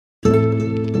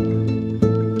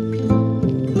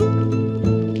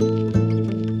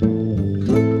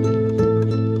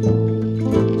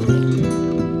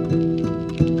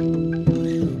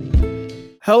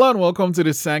Hello and welcome to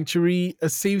the Sanctuary, a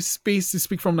safe space to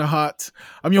speak from the heart.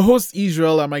 I'm your host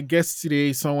Israel, and my guest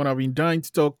today is someone I've been dying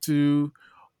to talk to.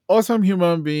 Awesome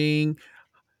human being.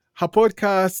 Her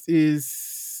podcast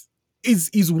is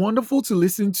wonderful to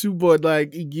listen to, but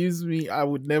like it gives me, I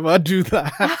would never do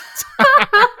that.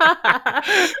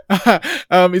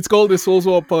 It's called the Soul's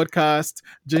World Podcast.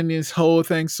 Janice, Ho,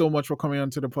 thanks so much for coming on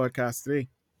to the podcast today.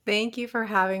 Thank you for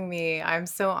having me. I'm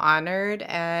so honored,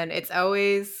 and it's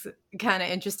always kind of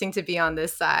interesting to be on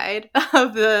this side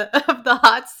of the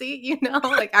hot seat,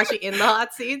 like actually in the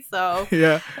hot seat. So,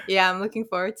 Yeah. yeah, I'm looking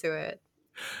forward to it.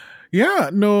 Yeah,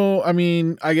 no, I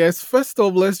mean, I guess first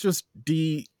off, let's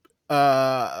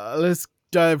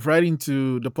dive right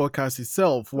into the podcast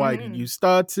itself. Why did Mhm. you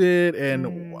start it and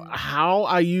Mm. how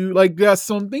are you like there's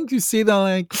some things you say that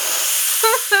like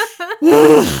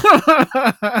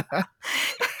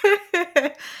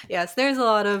Yes, there's a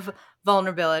lot of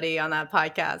vulnerability on that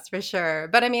podcast for sure.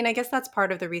 But I mean, I guess that's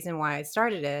part of the reason why I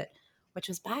started it, which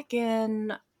was back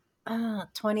in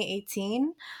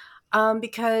 2018.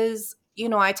 Because,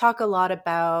 I talk a lot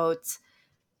about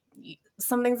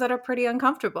some things that are pretty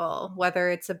uncomfortable, whether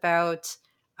it's about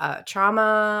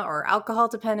trauma or alcohol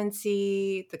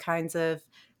dependency, the kinds of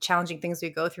challenging things we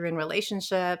go through in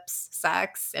relationships,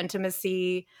 sex,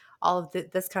 intimacy, all of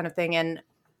this kind of thing. And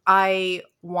I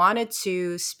wanted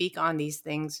to speak on these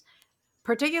things,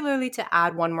 particularly to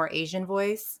add one more Asian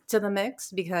voice to the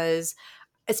mix, because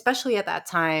especially at that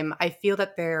time, I feel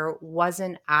that there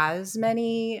wasn't as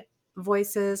many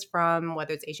voices from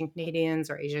whether it's Asian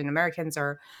Canadians or Asian Americans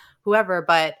or whoever,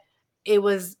 but it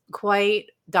was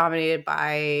quite dominated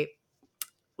by,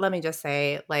 let me just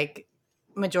say, like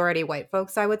majority white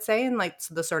folks, I would say, in like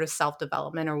the sort of self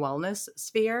development or wellness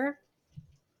sphere.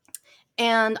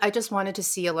 And I just wanted to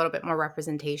see a little bit more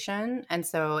representation. And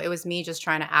so it was me just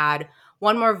trying to add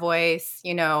one more voice,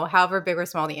 however big or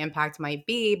small the impact might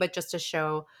be, but just to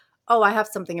show, oh, I have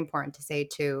something important to say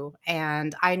too.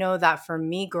 And I know that for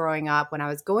me growing up, when I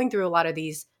was going through a lot of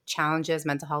these challenges,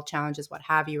 mental health challenges, what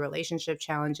have you, relationship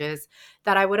challenges,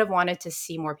 that I would have wanted to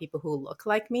see more people who look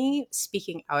like me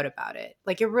speaking out about it.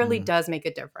 Like it really Mm, does make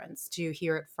a difference to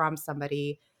hear it from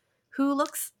somebody who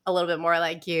looks a little bit more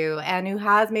like you and who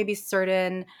has maybe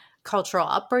certain cultural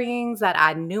upbringings that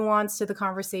add nuance to the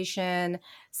conversation.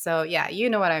 So yeah, you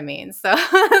know what I mean. So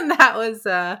that was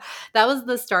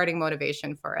the starting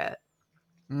motivation for it.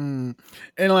 mm.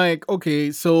 And like, okay,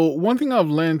 so one thing I've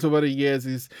learned over the years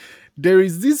is there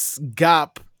is this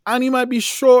gap, and it might be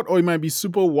short or it might be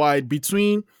super wide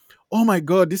between, oh my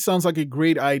God, this sounds like a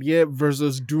great idea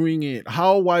versus doing it.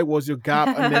 How wide was your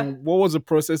gap? And then what was the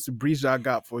process to bridge that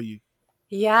gap for you?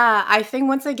 Yeah, I think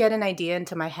once I get an idea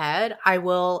into my head, I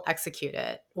will execute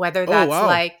it. Whether Oh, that's wow.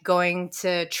 like going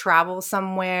to travel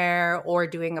somewhere or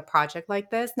doing a project like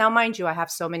this. Now, mind you, I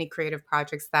have so many creative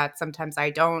projects that sometimes I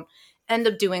don't end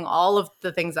up doing all of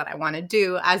the things that I want to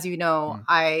do. As Mm,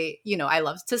 I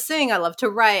love to sing, I love to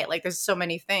write, like there's so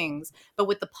many things. But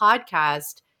with the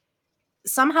podcast,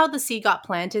 somehow the seed got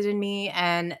planted in me,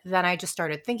 and then I just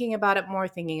started thinking about it more,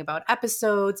 thinking about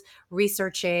episodes,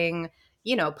 researching,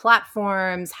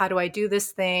 platforms, how do I do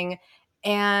this thing?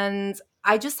 And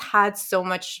I just had so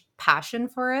much passion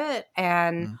for it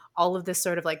and mm, all of this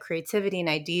sort of like creativity and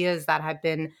ideas that had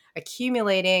been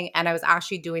accumulating, and I was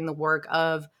actually doing the work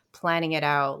of planning it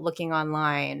out, looking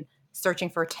online, searching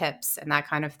for tips and that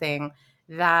kind of thing,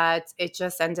 that it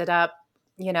just ended up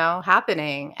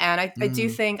happening. And I do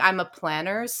mm, think I'm a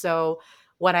planner. So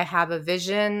when I have a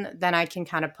vision, then I can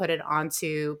kind of put it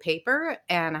onto paper.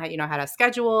 And I had a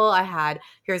schedule.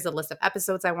 Here's a list of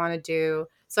episodes I want to do.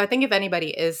 So I think if anybody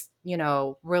is,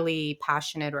 really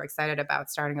passionate or excited about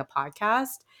starting a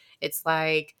podcast, it's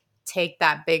like take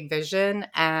that big vision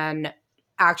and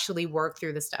actually work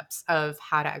through the steps of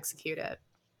how to execute it.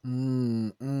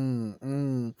 What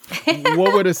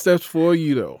were the steps for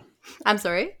you though? I'm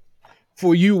sorry.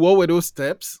 For you, what were those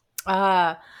steps?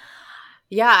 Uh,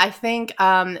 Yeah, I think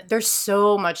there's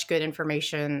so much good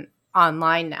information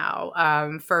online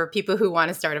now for people who want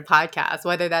to start a podcast,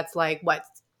 whether that's like what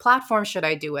platform should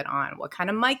I do it on? What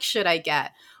kind of mic should I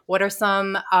get? What are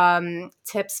some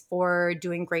tips for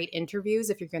doing great interviews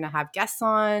if you're going to have guests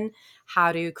on?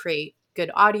 How to create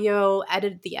good audio,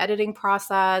 edit the editing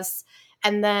process,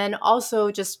 and then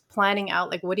also just planning out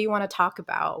like what do you want to talk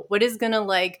about? What is going to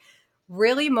like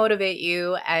really motivate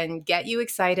you and get you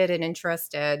excited and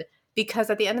interested, because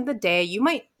at the end of the day, you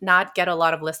might not get a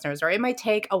lot of listeners or it might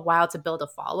take a while to build a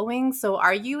following. So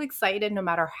are you excited no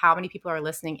matter how many people are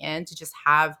listening in to just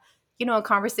have, a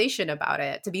conversation about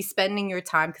it, to be spending your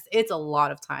time, because it's a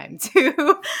lot of time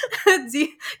to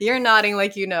you're nodding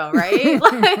like right?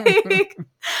 Like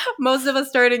most of us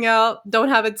starting out don't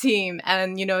have a team,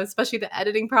 and especially the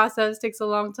editing process takes a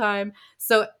long time.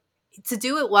 So to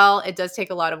do it well, it does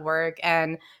take a lot of work,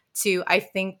 and to, I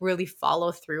think, really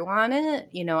follow through on it,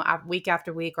 week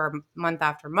after week or month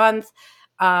after month.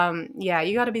 Yeah,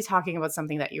 you got to be talking about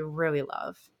something that you really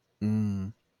love.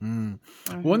 Mm, mm.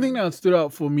 One thing Hmm. that stood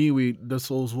out for me with the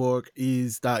Souls work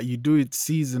is that you do it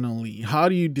seasonally. How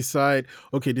do you decide,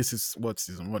 okay, this is what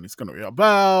season one is going to be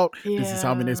about? This is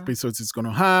how many Yeah. episodes it's going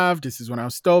to have. This is when I'll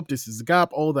stop. This is the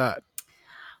gap, all that.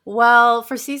 Well,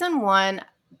 for season one,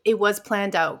 it was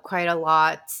planned out quite a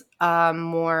lot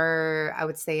more, I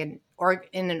would say,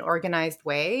 in an organized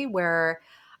way, where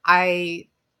I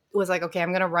was like, okay,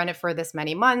 I'm going to run it for this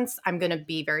many months. I'm going to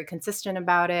be very consistent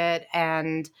about it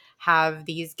and have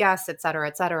these guests, et cetera,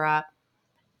 et cetera.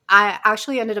 I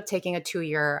actually ended up taking a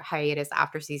 2-year hiatus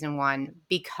after season one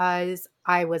because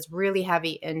I was really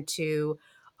heavy into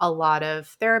a lot of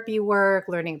therapy work,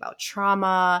 learning about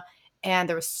trauma, and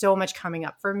there was so much coming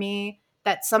up for me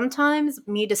that sometimes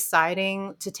me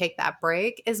deciding to take that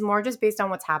break is more just based on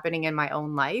what's happening in my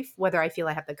own life, whether I feel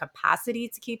I have the capacity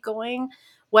to keep going,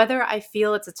 whether I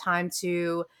feel it's a time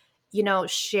to,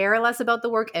 share less about the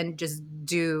work and just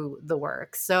do the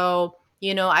work. So,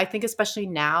 I think especially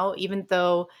now, even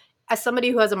though as somebody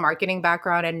who has a marketing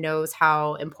background and knows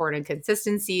how important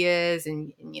consistency is,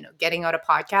 and getting out a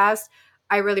podcast,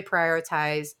 I really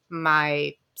prioritize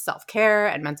my self-care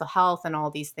and mental health and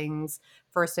all these things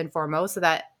first and foremost, so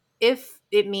that if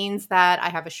it means that I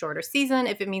have a shorter season,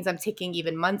 if it means I'm taking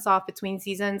even months off between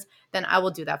seasons, then I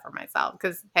will do that for myself,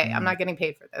 because hey, I'm Mm, not getting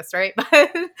paid for this, right?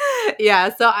 But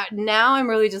yeah, so now I'm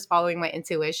really just following my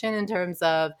intuition in terms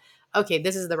of, okay,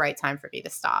 this is the right time for me to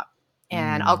stop,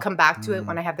 and I'll mm, come back to it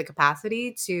when mm, I have the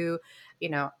capacity to,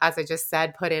 as I just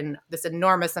said, put in this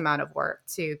enormous amount of work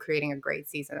to creating a great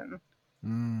season.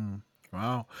 mm.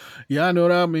 Wow. Yeah, no,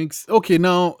 that makes okay.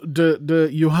 Now the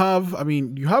you have, I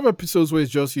mean, you have episodes where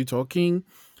it's just you talking.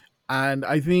 And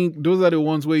I think those are the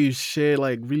ones where you share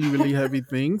like really, really heavy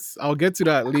things. I'll get to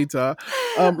that later.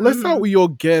 Let's start Hmm. with your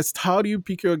guest. How do you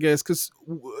pick your guest? Because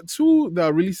two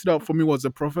that really stood out for me was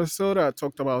the professor that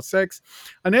talked about sex,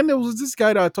 and then there was this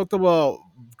guy that talked about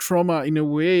trauma in a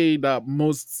way that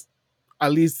most,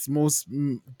 at least most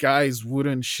guys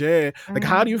wouldn't share. Like,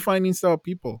 how do you Mm. find these type of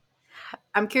people?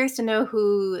 I'm curious to know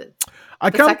who I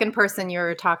the can't second person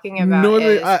you're talking about know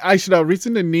that is. I should have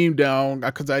written the name down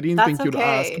because I didn't That's think you'd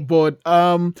ask. okay. But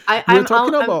I, we were I'm,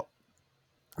 talking I'm. about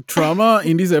trauma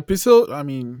in this episode. I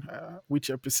mean, which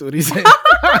episode is it?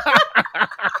 I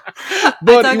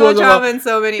But talk it about was about, trauma in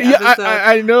so many yeah, episodes.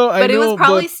 I But it was know, but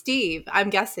probably Steve, I'm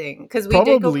guessing, because we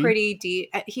did go probably, pretty deep.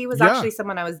 He was yeah. actually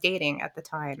someone I was dating at the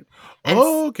time. And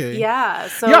Oh, okay. yeah,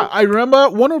 Yeah, so I remember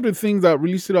one of the things that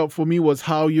really stood out for me was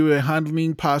how you were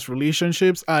handling past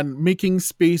relationships and making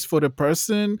space for the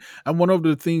person. And one of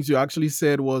the things you actually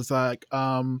said was like,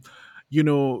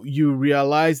 you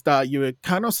realize that you were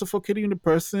kind of suffocating the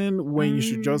person when you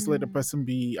should just let the mm, person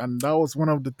be. And that was one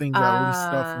of the things that really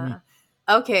stood out for me. uh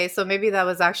okay, so maybe that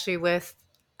was actually with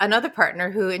another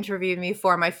partner who interviewed me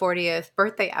for my 40th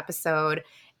birthday episode.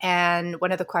 And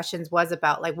one of the questions was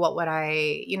about, like, what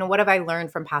have I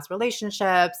learned from past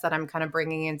relationships that I'm kind of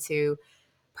bringing into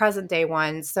present day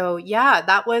ones. So yeah,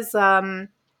 that was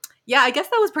yeah, I guess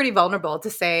that was pretty vulnerable to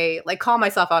say, like, call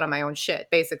myself out on my own shit,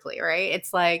 basically, right?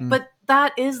 It's like, Mm, but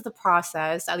that is the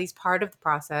process, at least part of the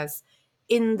process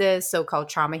in this so-called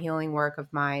trauma healing work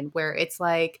of mine, where it's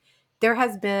like there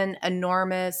has been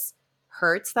enormous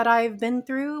hurts that I've been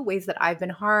through, ways that I've been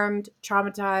harmed,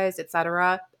 traumatized,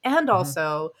 etc. And mhm,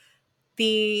 also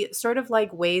the sort of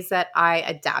like ways that I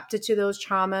adapted to those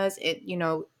traumas,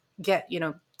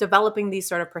 developing these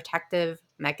sort of protective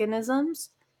mechanisms,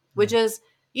 which mm, is,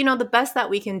 the best that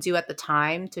we can do at the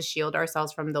time to shield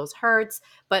ourselves from those hurts.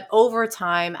 But over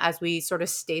time, as we sort of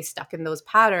stay stuck in those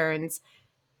patterns,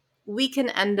 we can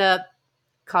end up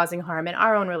causing harm in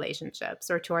our own relationships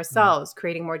or to mm, ourselves,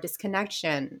 creating more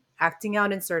disconnection, acting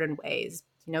out in certain ways,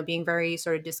 being very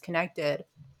sort of disconnected.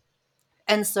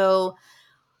 And so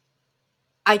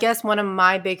I guess one of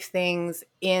my big things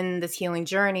in this healing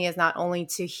journey is not only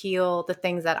to heal the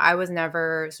things that I was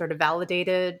never sort of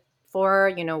validated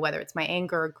for, whether it's my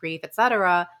anger or grief,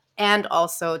 etc., and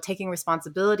also taking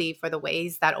responsibility for the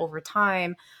ways that over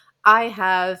time I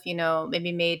have,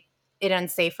 maybe made it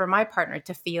unsafe for my partner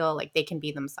to feel like they can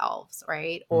be themselves,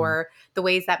 right? mm, Or the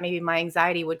ways that maybe my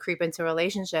anxiety would creep into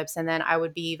relationships, and then I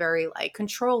would be very like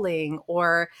controlling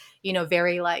or,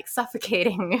 very like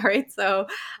suffocating, right? So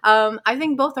I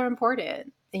think both are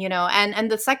important.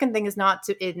 And the second thing is not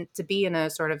to be in a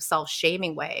sort of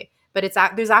self-shaming way, but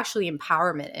there's actually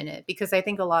empowerment in it, because I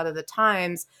think a lot of the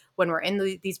times when we're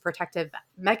in these protective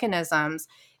mechanisms,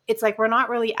 it's like we're not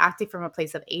really acting from a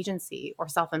place of agency or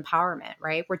self-empowerment,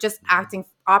 right? We're just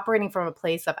operating from a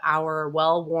place of our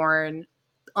well-worn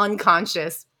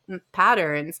unconscious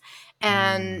patterns.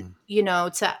 And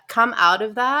Mm, to come out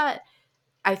of that,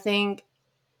 I think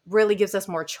really gives us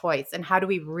more choice. And how do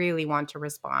we really want to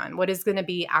respond? What is going to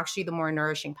be actually the more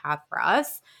nourishing path for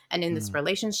us and in this mm,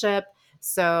 relationship?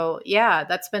 So yeah,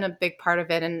 that's been a big part of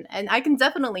it. And I can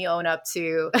definitely own up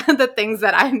to the things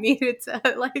that I needed to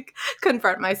like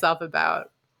confront myself about.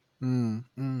 mm.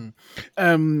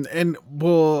 And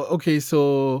well, okay,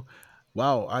 so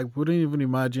wow, I wouldn't even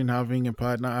imagine having a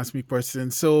partner ask me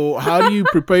questions. So, how do you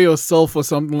prepare yourself for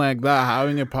something like that?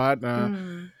 Having a partner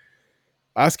Mm.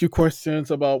 ask you questions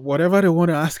about whatever they want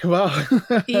to ask about.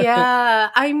 Yeah,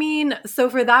 I mean, so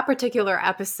for that particular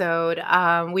episode,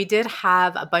 we did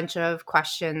have a bunch of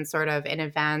questions sort of in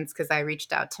advance, because I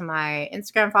reached out to my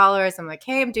Instagram followers. I'm like,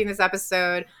 hey, I'm doing this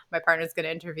episode. My partner's going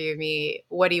to interview me.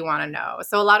 What do you want to know?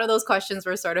 So a lot of those questions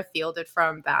were sort of fielded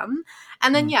from them.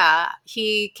 And then, Mm, yeah,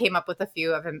 he came up with a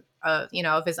few of him,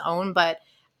 of his own. But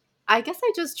I guess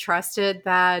I just trusted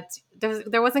that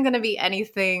there wasn't going to be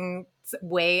anything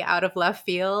way out of left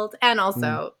field. And mm.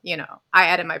 also, I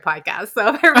edit my podcast,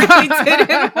 so I really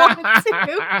didn't want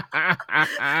to.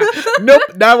 Nope,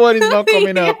 that one is not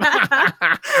coming up.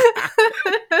 Yeah.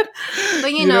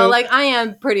 But, you know, like, I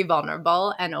am pretty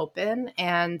vulnerable and open.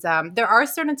 And there are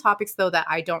certain topics, though, that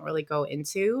I don't really go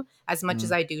into as much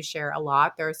as mm, I do share a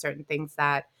lot. There are certain things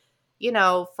that,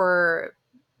 for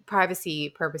privacy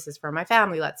purposes for my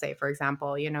family, let's say, for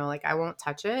example, like I won't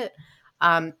touch it.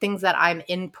 Things that I'm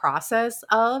in process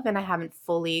of and I haven't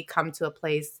fully come to a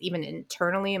place, even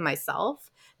internally in myself,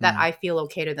 that mm, I feel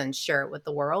okay to then share it with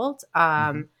the world.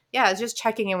 mhm, Yeah, it's just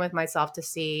checking in with myself to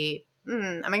see,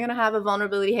 am I going to have a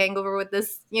vulnerability hangover with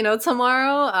this,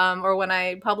 tomorrow, or when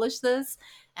I publish this?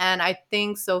 And I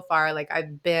think so far, like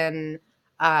I've been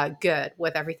good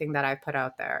with everything that I've put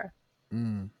out there.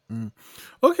 mm.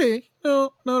 Okay,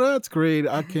 no, no, that's great.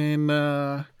 I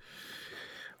can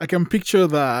picture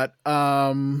that.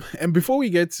 And before we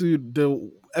get to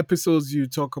the episodes you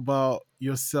talk about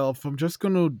yourself, I'm just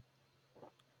gonna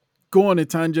go on a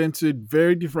tangent to a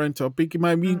very different topic. It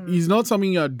might be Mm. it's not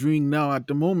something you're doing now at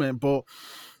the moment, but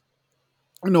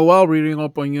while reading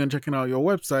up on you and checking out your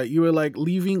website, you were like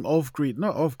living off grid,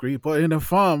 not off grid, but in a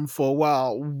farm for a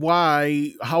while.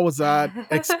 Why? How was that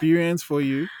experience for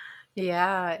you?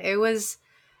 Yeah, it was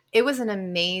an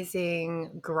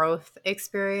amazing growth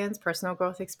experience, personal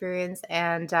growth experience.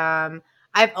 And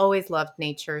I've always loved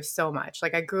nature so much.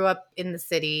 Like I grew up in the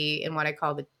city in what I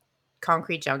call the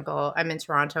concrete jungle. I'm in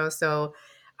Toronto. So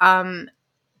um,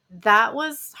 that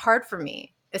was hard for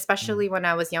me, Mm, especially when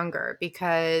I was younger,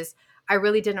 because I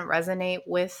really didn't resonate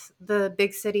with the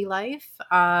big city life.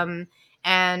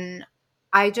 And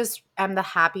I just am the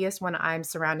happiest when I'm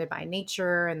surrounded by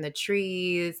nature and the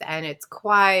trees and it's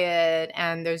quiet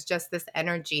and there's just this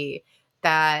energy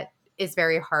that is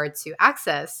very hard to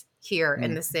access here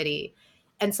in mm, the city.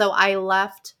 And so I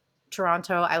left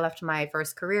Toronto. I left my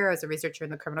first career as a researcher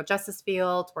in the criminal justice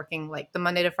field, working like the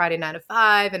Monday to Friday, 9 to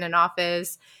 5 in an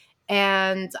office.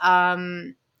 And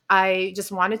I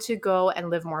just wanted to go and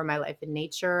live more of my life in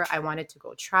nature. I wanted to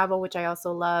go travel, which I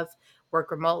also love,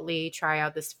 work remotely, try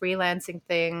out this freelancing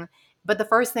thing. But the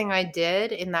first thing I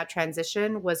did in that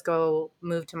transition was go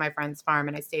move to my friend's farm,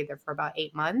 and I stayed there for about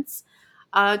 8 months,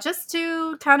 just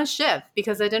to kind of shift,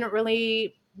 because I didn't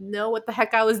really know what the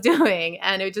heck I was doing,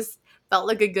 and it just felt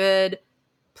like a good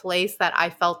place that I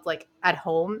felt like at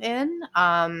home in.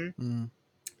 mm,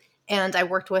 And I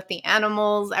worked with the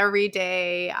animals every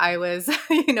day. I was,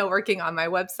 working on my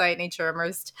website, Nature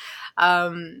Immersed,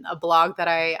 a blog that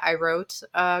I wrote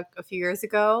a few years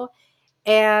ago.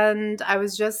 And I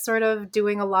was just sort of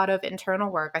doing a lot of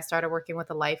internal work. I started working with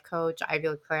a life coach, Ivy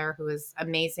LeClaire, who was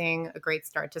amazing, a great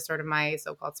start to sort of my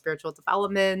so-called spiritual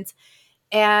development.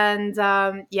 And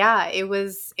yeah, it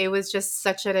was just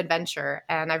such an adventure,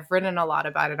 and I've written a lot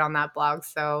about it on that blog.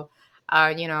 So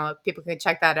people can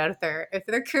check that out if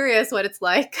they're curious what it's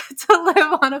like to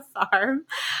live on a farm.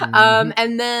 mhm,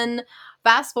 And then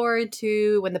fast forward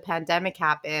to when the pandemic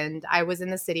happened. I was in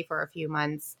the city for a few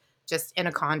months, just in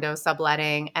a condo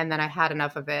subletting, and then I had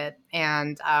enough of it.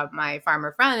 And my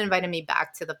farmer friend invited me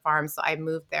back to the farm, so I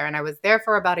moved there, and I was there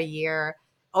for about a year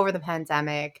over the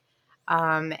pandemic,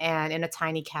 and in a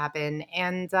tiny cabin.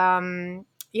 And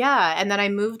yeah, and then I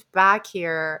moved back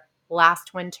here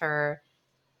last winter,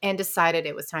 and decided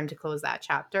it was time to close that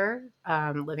chapter,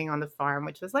 living on the farm,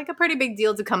 which was like a pretty big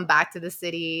deal to come back to the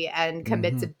city and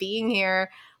commit to Mm-hmm. being here,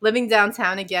 living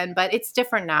downtown again. But it's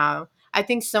different now. I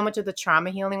think so much of the trauma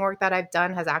healing work that I've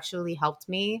done has actually helped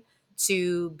me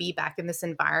to be back in this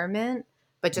environment,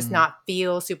 but just Mm-hmm. not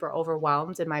feel super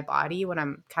overwhelmed in my body when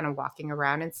I'm kind of walking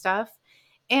around and stuff.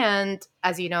 And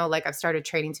as you know, like I've started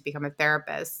training to become a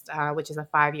therapist, which is a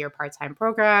 5-year part time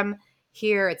program.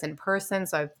 Here it's in person,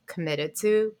 so I've committed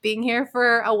to being here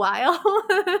for a while.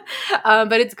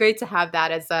 But it's great to have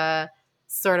that as a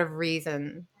sort of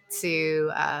reason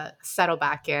to settle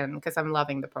back in because I'm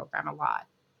loving the program a lot.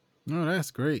 Oh,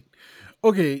 that's great.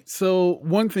 Okay, so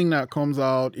one thing that comes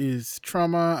out is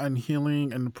trauma and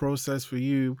healing and the process for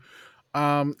you.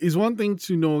 Is one thing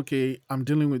to know, okay, I'm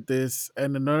dealing with this,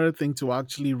 and another thing to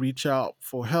actually reach out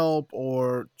for help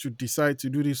or to decide to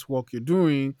do this work you're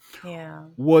doing. Yeah.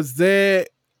 Was there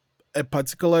a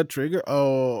particular trigger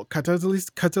or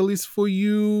catalyst for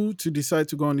you to decide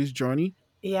to go on this journey?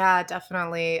 Yeah,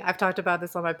 definitely. I've talked about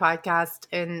this on my podcast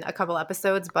in a couple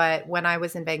episodes, but when I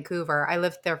was in Vancouver, I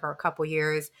lived there for a couple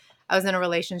years. I was in a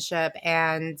relationship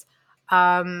and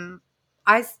um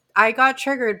I got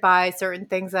triggered by certain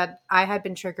things that I had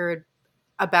been triggered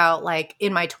about like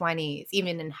in my 20s,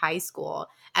 even in high school.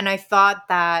 And I thought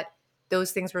that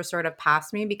those things were sort of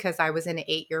past me because I was in an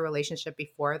 8-year relationship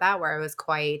before that where I was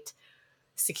quite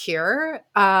secure.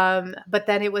 But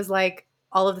then it was like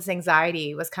all of this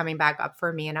anxiety was coming back up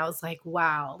for me. And I was like,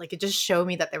 wow, like it just showed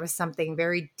me that there was something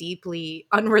very deeply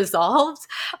unresolved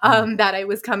Mm, that it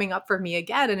was coming up for me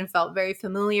again. And it felt very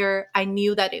familiar. I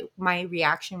knew that my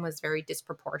reaction was very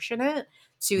disproportionate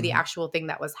to the mhm, actual thing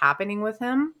that was happening with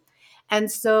him. And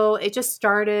so it just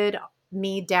started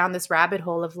me down this rabbit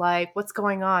hole of like, what's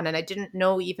going on? And I didn't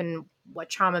know even what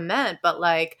trauma meant, but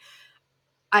like,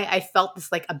 I felt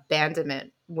this like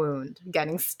abandonment wound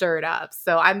getting stirred up.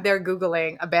 So I'm there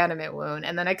Googling abandonment wound.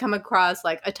 And then I come across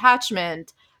like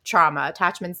attachment trauma,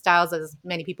 attachment styles, as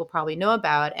many people probably know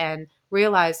about, and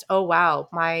realized, oh, wow,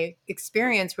 my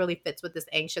experience really fits with this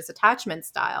anxious attachment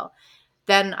style.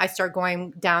 Then I start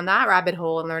going down that rabbit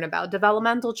hole and learn about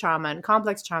developmental trauma and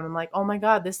complex trauma. I'm like, oh my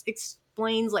God, this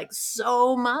explains like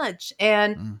so much.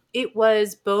 And mm, it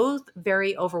was both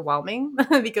very overwhelming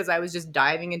because I was just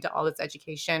diving into all this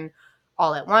education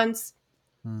all at once,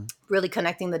 mm, really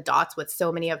connecting the dots with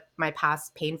so many of my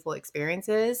past painful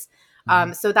experiences.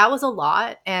 mhm, So that was a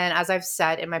lot. And as I've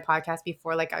said in my podcast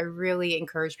before, like I really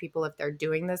encourage people if they're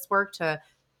doing this work to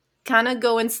kind of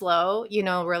go in slow,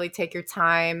 really take your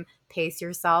time, pace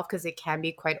yourself because it can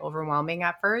be quite overwhelming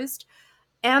at first.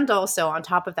 And also, on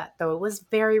top of that, though, it was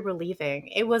very relieving.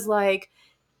 It was like,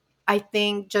 I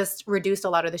think just reduced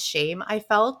a lot of the shame I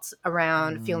felt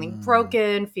around feeling mm,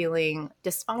 broken, feeling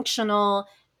dysfunctional.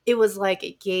 It was like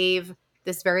it gave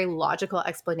this very logical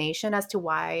explanation as to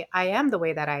why I am the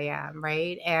way that I am,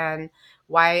 right? And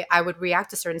why I would react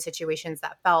to certain situations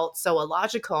that felt so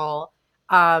illogical.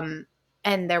 Um,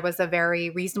 and there was a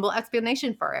very reasonable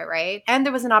explanation for it, right? And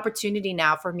there was an opportunity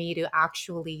now for me to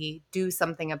actually do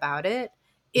something about it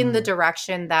in the mm,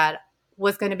 direction that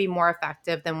was going to be more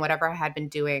effective than whatever I had been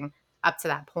doing up to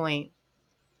that point.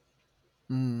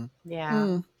 mm, Yeah.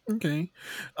 mm. Okay.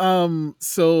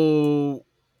 So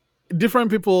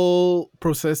different people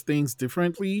process things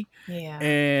differently. Yeah.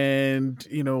 And,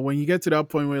 when you get to that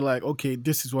point where you're like, okay,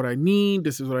 this is what I need,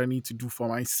 this is what I need to do for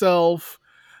myself.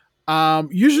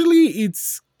 Usually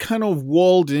it's kind of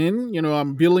walled in,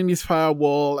 I'm building this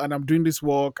firewall and I'm doing this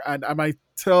work, and I might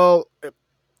tell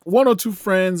one or two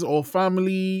friends or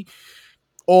family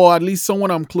or at least someone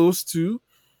I'm close to.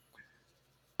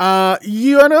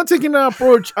 You are not taking that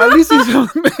approach. At least in some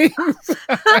things.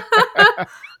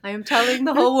 I am telling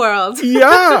the whole world.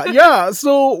 Yeah, yeah.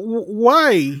 So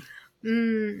why?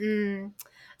 Mm-mm.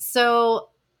 So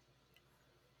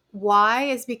why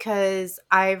is because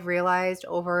I've realized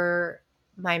over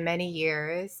my many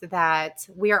years that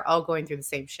we are all going through the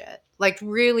same shit. Like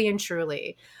really and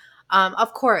truly.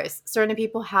 Of course, certain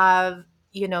people have,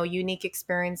 unique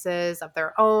experiences of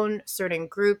their own. Certain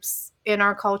groups in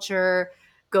our culture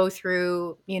go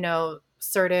through,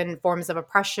 certain forms of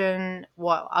oppression,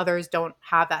 while others don't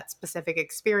have that specific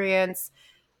experience,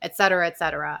 et cetera, et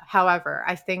cetera. However,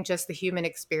 I think just the human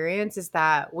experience is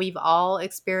that we've all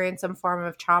experienced some form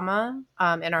of trauma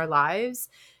in our lives.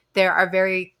 There are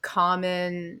very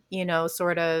common,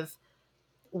 sort of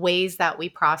ways that we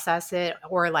process it,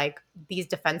 or like these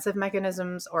defensive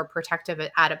mechanisms or protective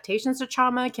adaptations to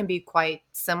trauma can be quite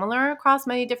similar across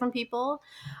many different people.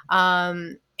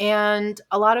 And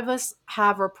a lot of us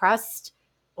have repressed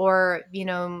or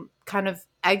kind of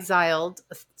exiled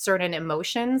certain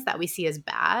emotions that we see as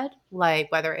bad,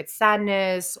 like whether it's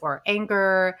sadness or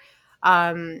anger.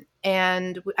 And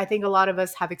I think a lot of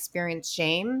us have experienced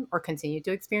shame or continue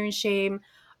to experience shame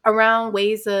around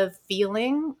ways of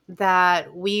feeling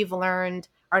that we've learned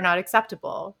are not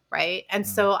acceptable, right? And Mm,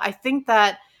 so I think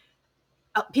that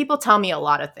people tell me a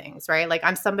lot of things, right? Like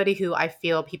I'm somebody who I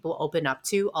feel people open up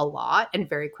to a lot and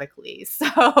very quickly.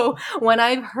 So when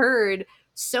I've heard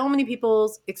so many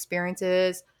people's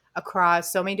experiences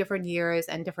across so many different years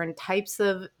and different types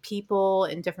of people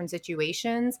in different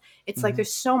situations, it's like mhm,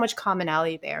 there's so much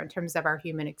commonality there in terms of our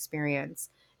human experience,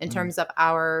 in mm, terms of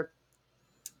our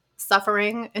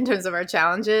suffering, in terms of our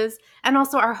challenges, and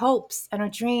also our hopes and our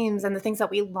dreams and the things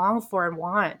that we long for and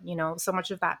want. So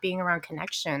much of that being around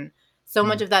connection, so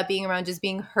much mm, of that being around just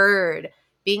being heard,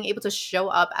 being able to show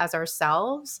up as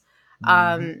ourselves.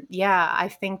 mhm, Yeah, I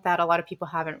think that a lot of people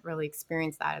haven't really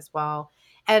experienced that as well.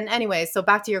 And anyway, so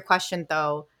back to your question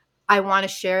though, I want to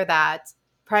share that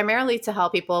primarily to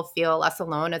help people feel less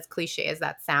alone, as cliche as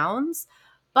that sounds.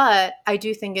 But I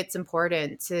do think it's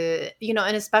important to,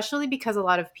 and especially because a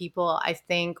lot of people, I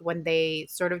think when they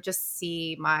sort of just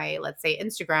see my, let's say,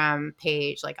 Instagram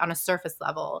page, like on a surface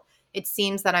level, it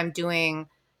seems that I'm doing,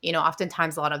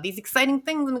 oftentimes a lot of these exciting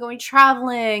things. I'm going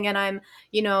traveling and I'm,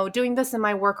 doing this in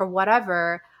my work or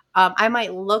whatever. I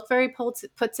might look very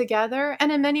put together.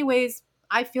 And in many ways,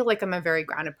 I feel like I'm a very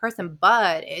grounded person,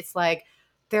 but it's like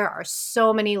there are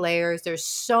so many layers, there's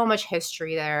so much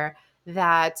history there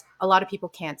that a lot of people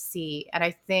can't see. And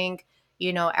I think,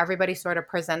 everybody sort of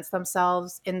presents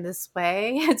themselves in this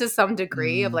way to some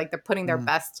degree of mm, like they're putting their mm,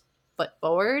 best foot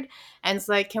forward. And it's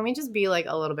like, can we just be like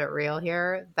a little bit real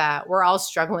here that we're all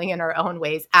struggling in our own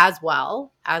ways as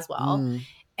well. mm,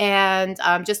 And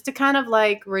just to kind of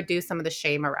like reduce some of the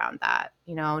shame around that,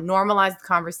 normalize the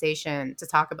conversation to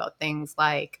talk about things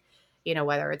like,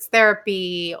 whether it's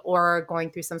therapy or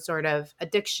going through some sort of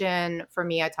addiction. For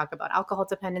me, I talk about alcohol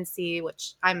dependency,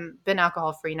 which I'm been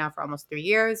alcohol free now for almost 3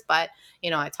 years, but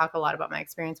I talk a lot about my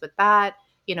experience with that,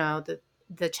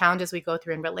 the challenges we go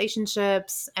through in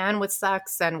relationships and with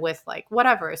sex and with like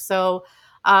whatever. So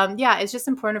yeah, it's just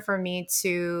important for me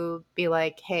to be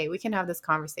like, hey, we can have this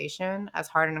conversation as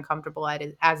hard and uncomfortable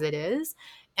as it is.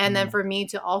 And then mm, for me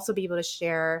to also be able to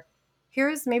share,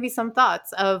 here's maybe some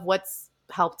thoughts of what's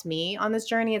helped me on this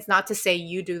journey. It's not to say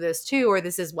you do this too, or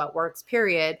this is what works,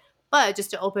 period, but just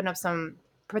to open up some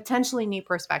potentially new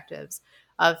perspectives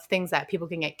of things that people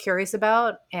can get curious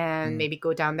about and mm. maybe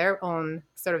go down their own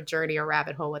sort of journey or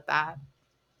rabbit hole with that.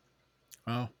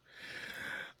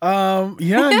 Wow.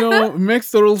 Yeah, no, it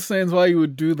makes total sense why you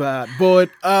would do that. But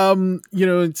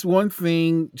it's one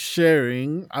thing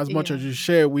sharing as much Yeah. as you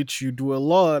share, which you do a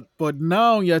lot, but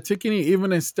now you're taking it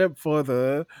even a step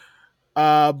further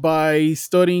by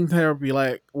studying therapy.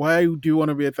 Like, why do you want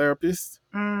to be a therapist?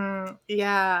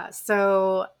 Yeah.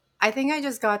 So I think I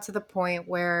just got to the point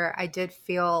where I did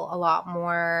feel a lot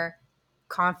more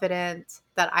confident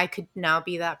that I could now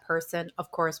be that person,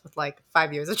 of course, with like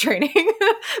 5 years of training,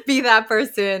 be that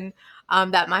person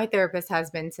that my therapist has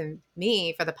been to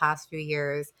me for the past few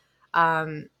years,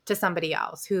 to somebody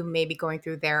else who may be going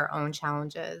through their own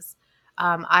challenges.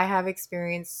 I have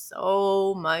experienced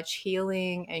so much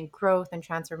healing and growth and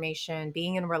transformation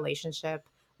being in a relationship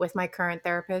with my current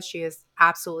therapist. She is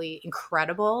absolutely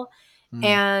incredible. Mm,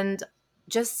 And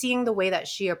just seeing the way that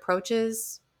she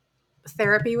approaches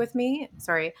therapy with me,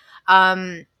 sorry,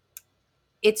 um,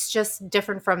 it's just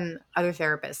different from other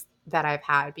therapists that I've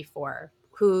had before,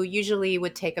 who usually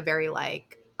would take a very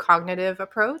like cognitive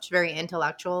approach, very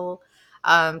intellectual,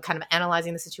 kind of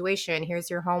analyzing the situation. Here's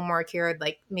your homework, here are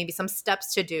like maybe some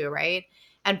steps to do, right?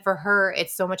 And for her,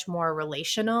 it's so much more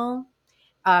relational.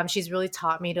 She's really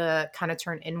taught me to kind of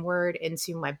turn inward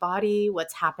into my body,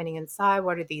 what's happening inside,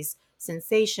 what are these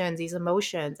sensations, these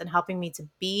emotions, and helping me to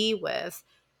be with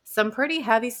some pretty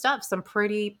heavy stuff, some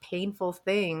pretty painful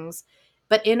things,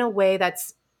 but in a way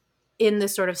that's in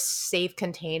this sort of safe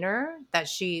container that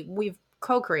we've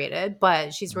co-created,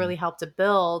 but she's mm, really helped to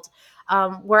build,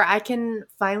 where I can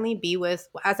finally be with,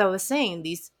 as I was saying,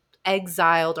 these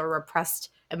exiled or repressed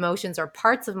emotions or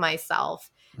parts of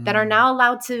myself that are mm, now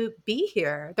allowed to be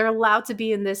here. They're allowed to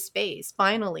be in this space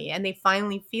finally, and they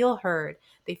finally feel heard.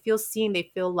 They feel seen.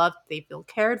 They feel loved. They feel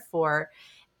cared for.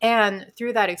 And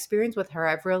through that experience with her,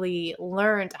 I've really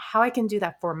learned how I can do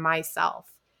that for myself.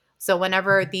 So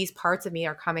whenever these parts of me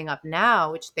are coming up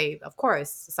now, which they of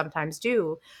course sometimes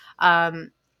do,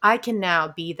 um, I can now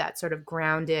be that sort of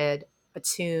grounded,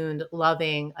 attuned,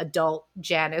 loving adult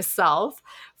Janice self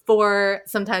for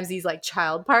sometimes these like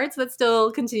child parts that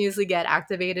still continuously get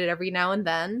activated every now and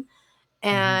then. Mhm.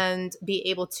 and be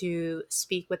able to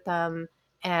speak with them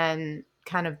and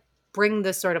kind of bring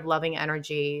this sort of loving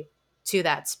energy to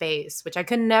that space, which I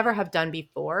could never have done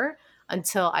before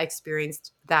until I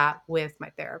experienced that with my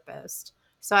therapist.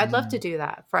 So I'd love to Mm. do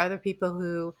that for other people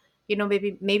who,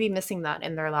 maybe missing that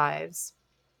in their lives.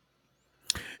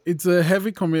 It's a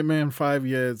heavy commitment, 5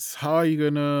 years. How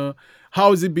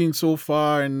is it been so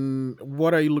far, and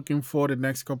what are you looking for the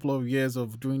next couple of years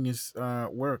of doing this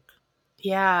work?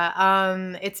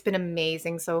 Yeah, it's been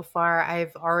amazing so far.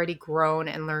 I've already grown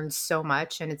and learned so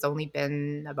much, and it's only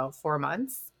been about 4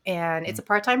 months. And it's Mm. a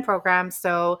part-time program,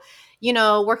 so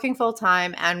working full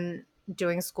time and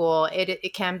doing school,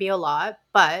 it can be a lot,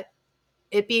 but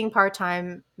it being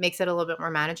part-time makes it a little bit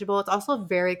more manageable. It's also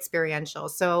very experiential.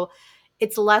 So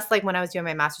it's less like when I was doing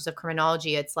my master's of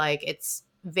criminology. It's like it's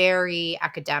very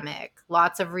academic,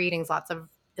 lots of readings, lots of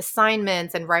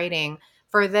assignments and writing.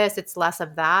 For this, it's less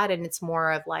of that. And it's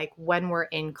more of like when we're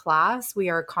in class, we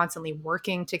are constantly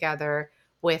working together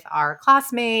with our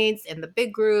classmates in the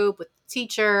big group, with the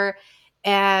teacher.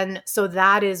 And so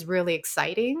that is really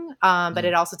exciting. But Mm.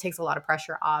 it also takes a lot of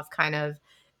pressure off kind of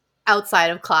outside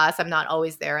of class. I'm not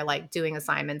always there like doing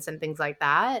assignments and things like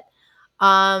that.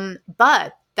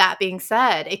 But that being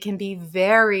said, it can be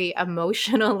very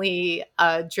emotionally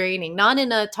draining, not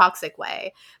in a toxic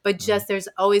way, but Mm. just there's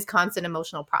always constant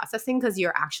emotional processing because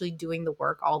you're actually doing the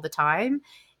work all the time.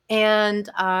 And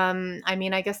I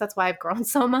mean, I guess that's why I've grown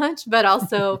so much, but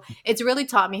also it's really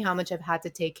taught me how much I've had to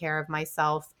take care of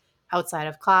myself outside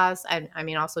of class. And I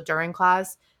mean, also during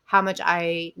class, how much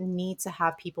I need to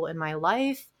have people in my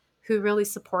life who really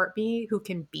support me, who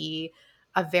can be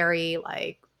a very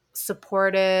like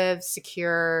supportive,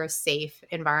 secure, safe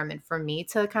environment for me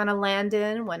to kind of land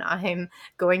in when I'm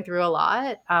going through a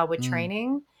lot with Mm.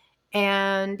 training.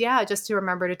 And yeah, just to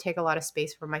remember to take a lot of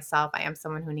space for myself. I am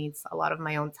someone who needs a lot of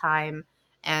my own time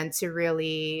and to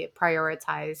really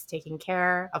prioritize taking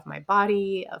care of my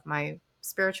body, of my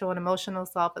spiritual and emotional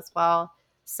self as well.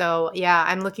 So, yeah,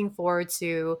 I'm looking forward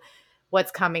to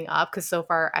what's coming up because so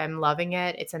far I'm loving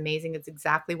it. It's amazing. It's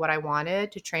exactly what I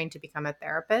wanted to train to become a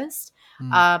therapist.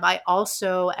 Mm. I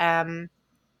also am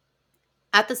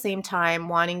at the same time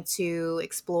wanting to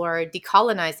explore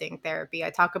decolonizing therapy. I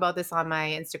talk about this on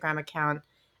my Instagram account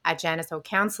at Janice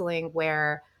Counseling,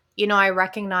 where, I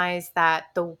recognize that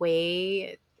the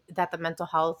way that the mental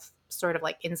health sort of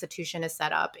like institution is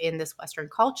set up in this Western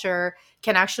culture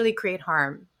can actually create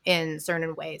harm in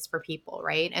certain ways for people,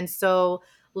 right? And so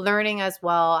learning as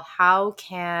well, how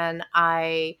can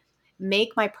I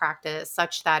make my practice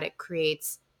such that it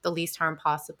creates the least harm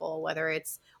possible, whether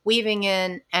it's weaving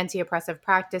in anti-oppressive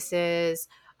practices,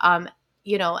 um,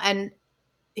 and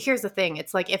here's the thing,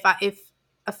 it's like if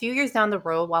a few years down the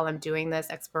road while I'm doing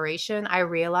this exploration I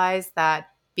realize that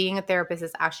being a therapist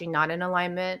is actually not in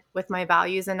alignment with my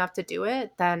values enough to do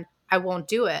it, then I won't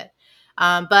do it.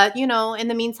 But in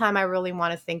the meantime I really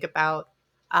want to think about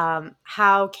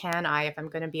how can I, if I'm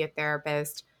going to be a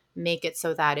therapist, make it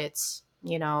so that it's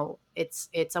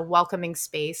a welcoming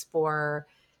space for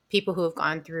people who have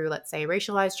gone through, let's say,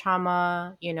 racialized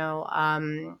trauma,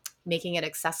 making it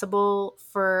accessible,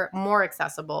 for more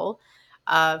accessible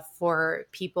for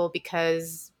people,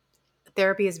 because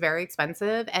therapy is very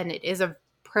expensive and it is a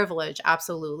privilege,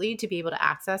 absolutely, to be able to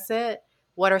access it.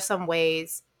 What are some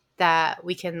ways that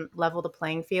we can level the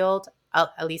playing field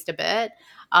at least a bit?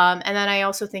 And then I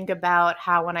also think about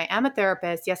how when I am a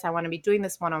therapist, yes, I want to be doing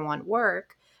this one on one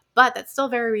work, but that's still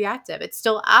very reactive. It's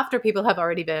still after people have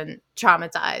already been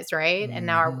traumatized, right? And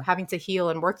now are Mhm. having to heal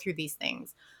and work through these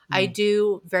things. I Mm.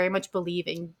 do very much believe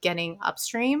in getting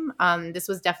upstream. This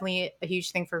was definitely a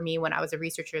huge thing for me when I was a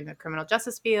researcher in the criminal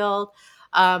justice field,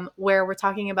 where we're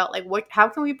talking about like how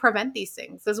can we prevent these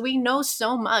things, because we know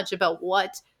so much about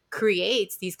what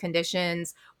creates these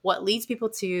conditions, what leads people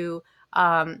to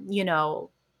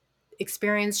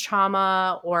experience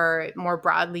trauma, or more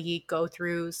broadly go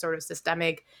through sort of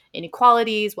systemic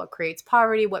inequalities, what creates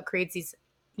poverty, what creates these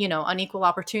unequal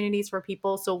opportunities for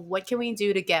people. So what can we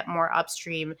do to get more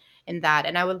upstream in that?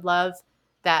 And I would love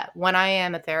that when I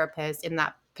am a therapist in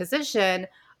that position,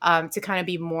 to kind of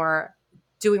be more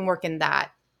doing work in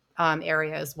that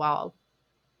area as well.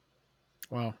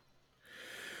 Wow.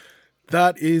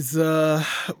 That is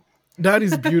that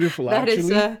is beautiful That is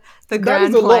actually. the That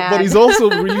is grand a lot, but plan. it's also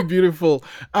really beautiful.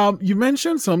 You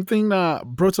mentioned something that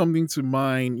brought something to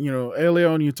mind. Earlier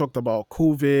on you talked about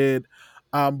COVID,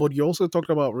 but you also talked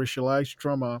about racialized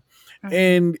trauma. Mhm.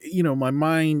 And my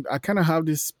mind, I kind of have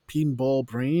this pinball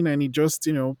brain, and it just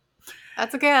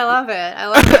That's okay. I love it. I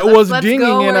love it. Let's was let's dinging,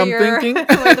 go and where I'm you're thinking,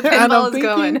 where the and I'm pinball is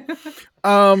thinking,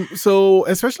 going. so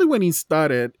especially when he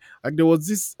started, like there was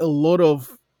this a lot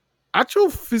of actual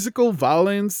physical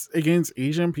violence against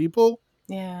Asian people,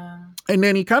 Yeah. and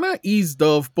then he kind of eased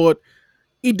off, but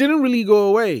it didn't really go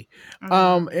away.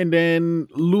 Hmm. And then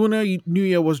Lunar New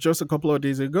Year was just a couple of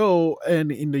days ago,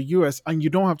 and in the US, and you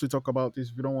don't have to talk about this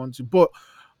if you don't want to, but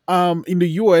in the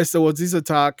US there was this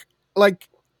attack, like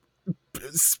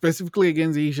specifically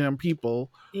against Asian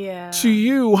people. To Yeah.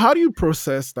 you, how do you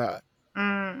process that?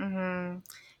 Mm-hmm.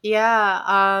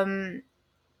 Yeah.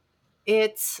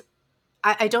 It's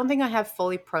I don't think I have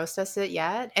fully processed it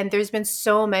yet. And there's been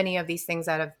so many of these things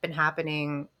that have been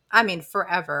happening. I mean,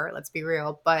 forever, let's be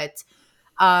real. But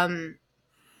um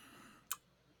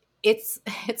it's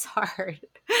it's hard.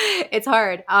 It's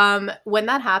hard. When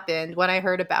that happened, when I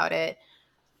heard about it,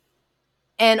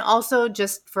 and also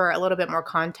just for a little bit more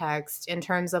context in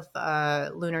terms of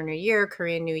Lunar New Year,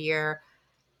 Korean New Year,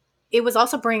 it was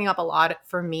also bringing up a lot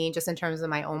for me just in terms of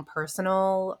my own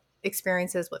personal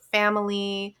experiences with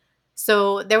family.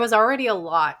 So there was already a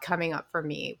lot coming up for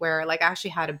me where like I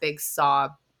actually had a big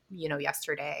sob,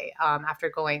 yesterday after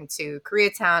going to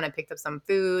Koreatown. I picked up some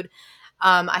food.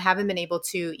 I haven't been able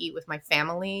to eat with my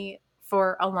family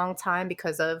for a long time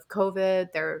because of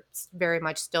COVID. They're very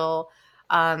much still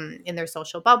in their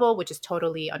social bubble, which is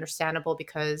totally understandable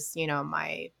because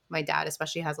my dad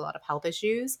especially has a lot of health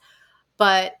issues,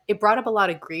 but it brought up a lot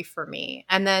of grief for me.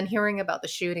 And then hearing about the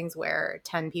shootings where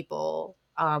 10 people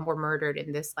were murdered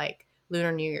in this like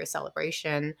Lunar New Year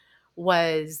celebration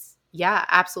was, yeah,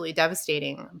 absolutely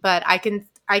devastating. But I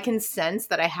can sense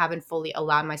that I haven't fully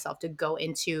allowed myself to go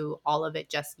into all of it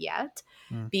just yet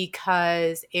Mm,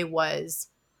 because it was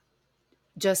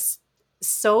just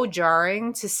so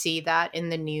jarring to see that in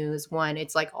the news when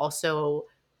it's like also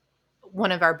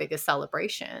one of our biggest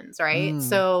celebrations, right? mm,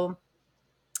 So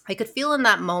I could feel in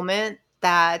that moment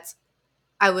that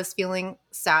I was feeling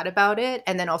sad about it.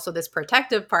 And then also this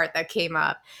protective part that came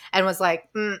up and was like,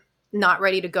 not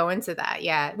ready to go into that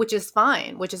yet, which is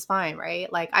fine,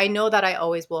 right? Like, I know that I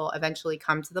always will eventually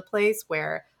come to the place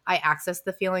where I access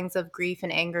the feelings of grief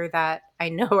and anger that I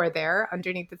know are there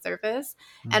underneath the surface.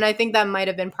 mm, And I think that might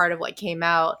have been part of what came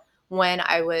out when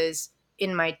I was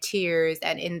in my tears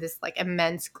and in this like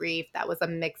immense grief that was a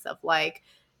mix of like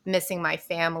missing my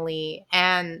family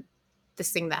and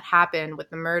this thing that happened with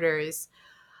the murders.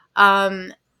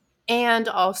 um, and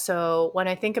also, when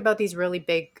I think about these really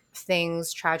big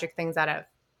things, tragic things that have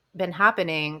been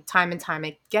happening time and time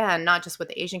again, not just with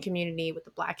the Asian community, with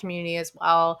the Black community as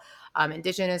well,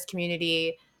 Indigenous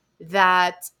community,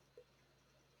 that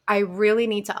I really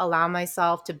need to allow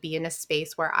myself to be in a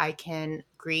space where I can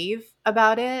grieve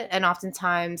about it. And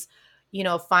oftentimes,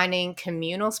 finding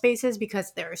communal spaces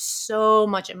because there's so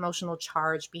much emotional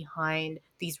charge behind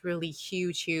these really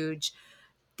huge, huge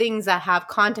things that have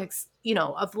context,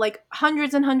 of like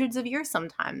hundreds and hundreds of years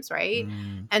sometimes, right?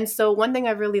 mm, And so one thing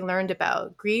I've really learned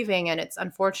about grieving, and it's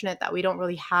unfortunate that we don't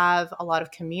really have a lot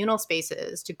of communal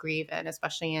spaces to grieve in,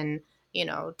 especially in,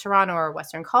 Toronto or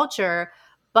Western culture,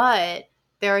 but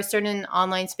there are certain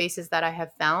online spaces that I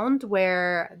have found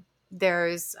where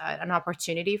there's an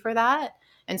opportunity for that.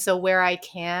 And so where I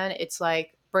can, it's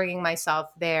like bringing myself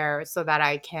there so that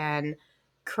I can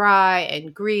cry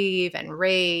and grieve and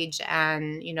rage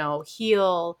and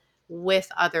heal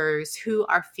with others who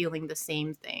are feeling the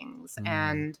same things mm,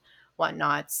 and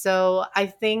whatnot. So I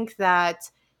think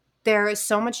that there is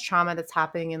so much trauma that's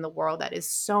happening in the world that is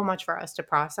so much for us to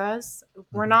process.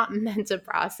 We're mhm, not meant to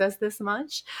process this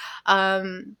much,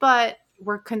 but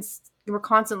we're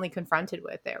constantly confronted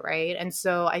with it, right? And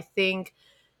so I think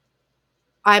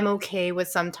I'm okay with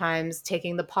sometimes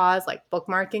taking the pause, like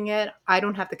bookmarking it. I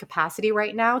don't have the capacity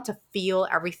right now to feel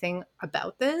everything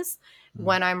about this. mm,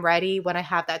 When I'm ready, when I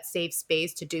have that safe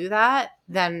space to do that,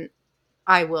 then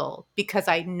I will, because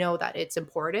I know that it's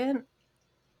important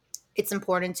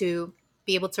to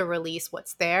be able to release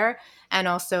what's there, and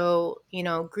also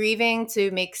grieving to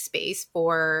make space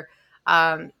for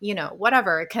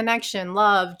whatever connection,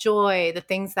 love, joy, the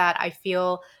things that I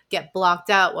feel get blocked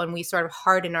out when we sort of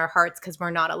harden our hearts because we're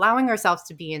not allowing ourselves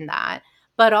to be in that,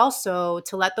 but also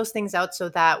to let those things out so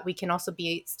that we can also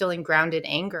be still in grounded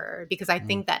anger, because I mm,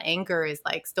 think that anger is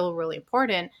like still really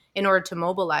important in order to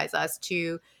mobilize us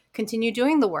to continue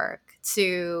doing the work,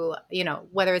 to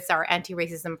whether it's our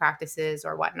anti-racism practices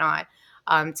or whatnot,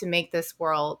 to make this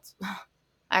world,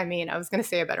 I mean, I was going to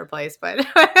say a better place, but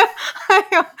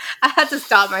I had to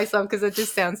stop myself because it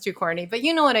just sounds too corny, but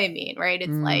you know what I mean, right?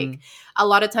 It's like mm, a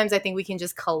lot of times I think we can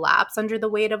just collapse under the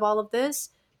weight of all of this,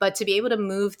 But to be able to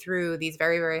move through these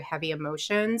very, very heavy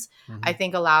emotions, I Mhm.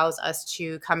 think allows us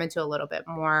to come into a little bit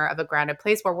more of a grounded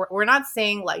place where we're not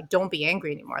saying like, don't be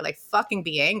angry anymore. Like, fucking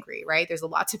be angry, right? There's a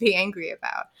lot to be angry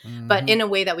about, but Mhm. in a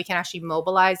way that we can actually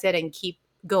mobilize it and keep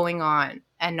going on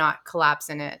and not collapse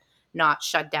in it, not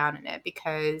shut down in it.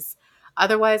 Because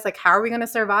otherwise, like, how are we going to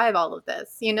survive all of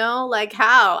this? Like,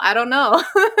 how? I don't know.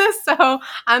 So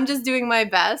I'm just doing my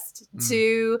best Mm.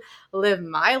 to live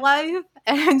my life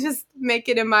and just make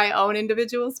it in my own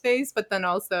individual space, but then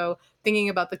also thinking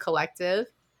about the collective.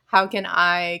 How can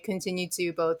I continue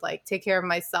to both like take care of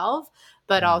myself,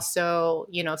 but Mm. also,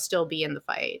 still be in the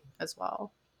fight as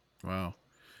well? Wow.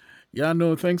 Yeah,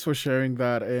 no, thanks for sharing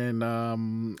that. And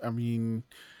I mean,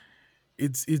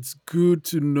 it's good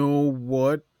to know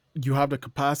what you have the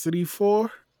capacity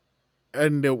for,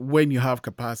 and when you have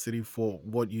capacity for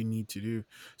what you need to do.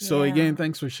 So again, Yeah.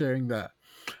 thanks for sharing that.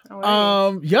 No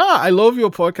worries. Yeah, I love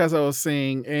your podcast. I was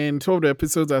saying, and two of the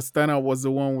episodes that stand out was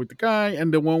the one with the guy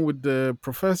and the one with the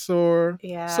professor.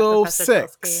 Yeah, So Professor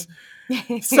sex,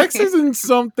 Chelsky. sex isn't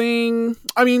something.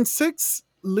 I mean, sex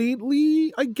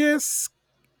lately, I guess.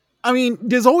 I mean,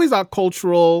 there's always that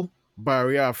cultural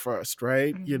barrier first,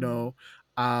 right? Mhm.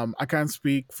 I can't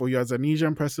speak for you as an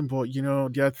Asian person, but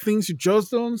there are things you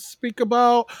just don't speak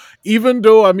about. Even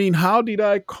though, I mean, how did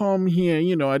I come here?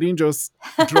 I didn't just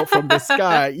drop from the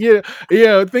sky. Yeah,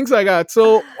 yeah, things like that.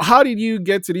 So, how did you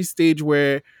get to this stage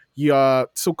where you are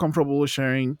so comfortable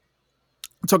sharing,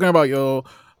 talking about your,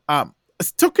 um,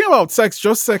 talking about sex,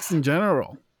 just sex in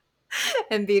general,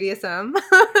 And BDSM.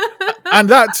 and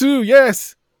that too?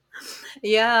 Yes.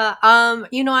 Yeah.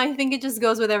 I think it just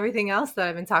goes with everything else that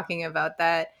I've been talking about,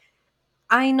 that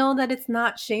I know that it's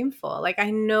not shameful. Like,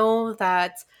 I know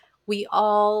that we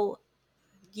all,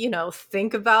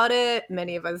 think about it.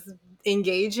 Many of us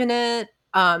engage in it.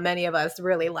 Many of us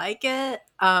really like it.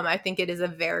 I think it's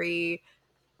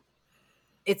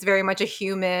very much a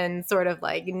human sort of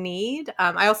like need.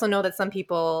 I also know that some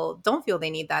people don't feel they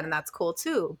need that, and that's cool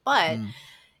too. But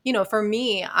Mm. for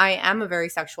me, I am a very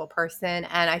sexual person.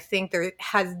 And I think there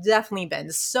has definitely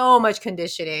been so much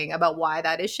conditioning about why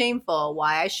that is shameful,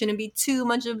 why I shouldn't be too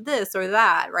much of this or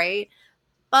that, right?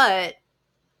 But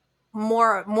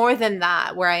more than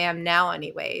that, where I am now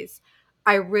anyways,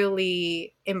 I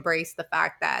really embrace the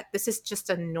fact that this is just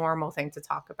a normal thing to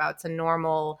talk about. It's a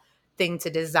normal thing to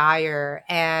desire.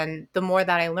 And the more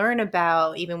that I learn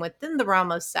about, even within the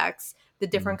realm of sex, the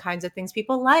Mm. different kinds of things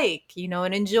people like,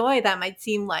 and enjoy, that might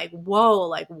seem like, whoa,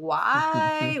 like,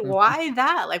 why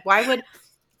that? Like, why would,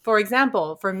 for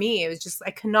example, for me, it was just,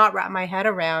 I could not wrap my head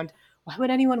around, why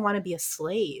would anyone want to be a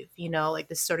slave? Like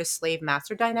this sort of slave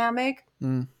master dynamic.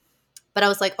 Mm. But I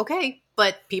was like, okay,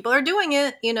 but people are doing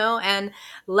it, and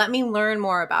let me learn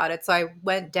more about it. So I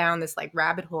went down this like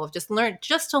rabbit hole of just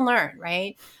to learn,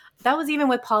 right? That was even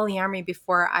with polyamory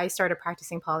before I started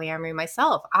practicing polyamory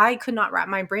myself. I could not wrap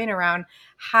my brain around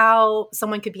how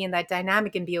someone could be in that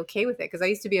dynamic and be okay with it. Because I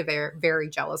used to be a very, very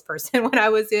jealous person when I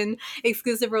was in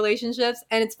exclusive relationships.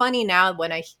 And it's funny now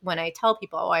when I tell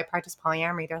people, oh, I practice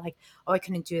polyamory, they're like, oh, I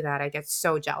couldn't do that. I get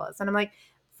so jealous. And I'm like,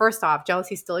 first off,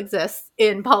 jealousy still exists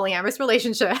in polyamorous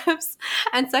relationships.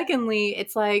 And secondly,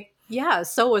 it's like, yeah,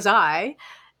 so was I.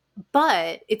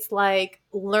 But it's like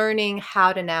learning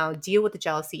how to now deal with the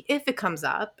jealousy if it comes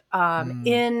up Mm.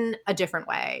 in a different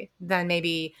way than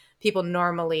maybe people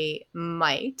normally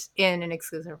might in an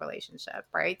exclusive relationship,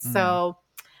 right? Mm. So,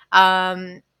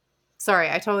 um, sorry,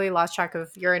 I totally lost track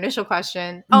of your initial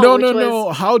question. Oh, No, which no, was, no.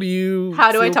 How do you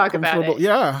how do I feel talk about comfortable? it?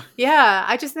 Yeah. Yeah,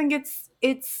 I just think it's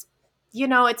it's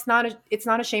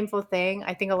not a shameful thing.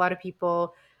 I think a lot of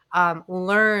people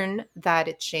learn that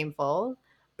it's shameful,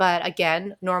 but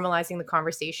again, normalizing the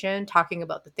conversation, talking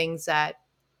about the things that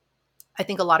I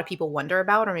think a lot of people wonder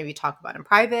about, or maybe talk about in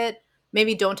private,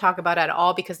 maybe don't talk about it at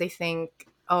all because they think,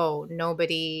 oh,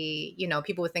 nobody,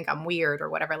 people would think I'm weird or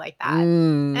whatever like that.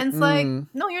 Mm, And it's like, mm.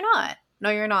 no, you're not. No,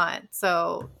 you're not.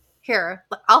 So here,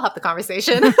 I'll have the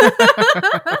conversation.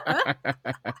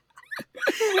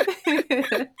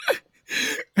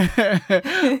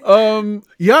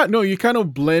 Yeah, no, you kind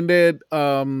of blended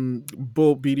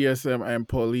both BDSM and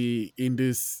poly in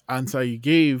this answer you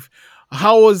gave.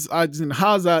 How's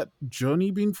that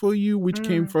journey been for you? Which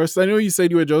came Mm, first? I know you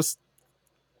said you were just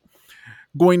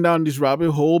going down this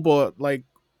rabbit hole, but like,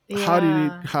 how did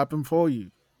it yeah. happen for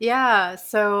you? Yeah.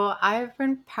 So I've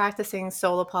been practicing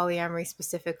solo polyamory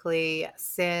specifically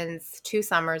since 2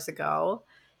 summers ago.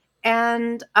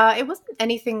 And it wasn't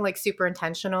anything like super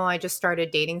intentional. I just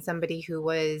started dating somebody who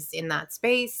was in that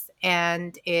space,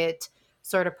 and it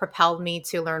sort of propelled me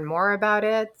to learn more about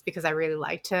it because I really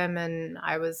liked him. And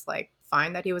I was like,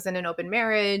 fine that he was in an open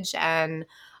marriage. And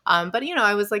But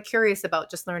I was like curious about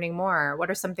just learning more. What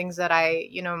are some things that I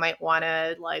might want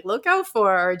to like look out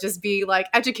for, or just be like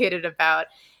educated about?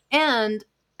 And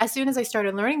as soon as I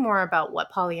started learning more about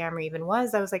what polyamory even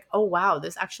was, I was like, oh wow,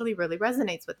 this actually really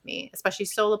resonates with me, especially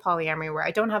solo polyamory where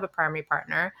I don't have a primary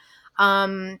partner.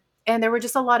 And there were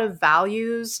just a lot of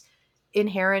values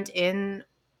inherent in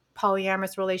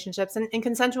polyamorous relationships and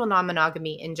consensual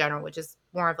non-monogamy in general, which is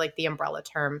more of like the umbrella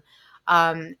term.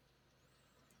 Um,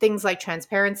 Things like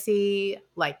transparency,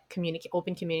 like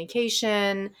open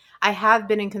communication. I have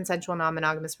been in consensual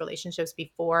non-monogamous relationships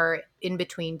before, in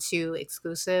between two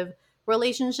exclusive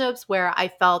relationships, where I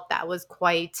felt that was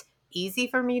quite easy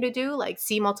for me to do, like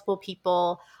see multiple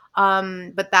people.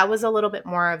 But that was a little bit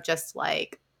more of just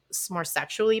like more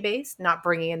sexually based, not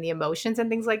bringing in the emotions and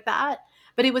things like that.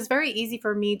 But it was very easy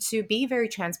for me to be very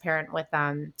transparent with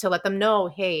them, to let them know,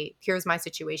 hey, here's my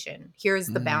situation, here's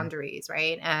the Mm, boundaries,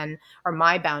 right? And or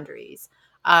my boundaries.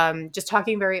 Just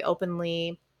talking very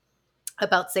openly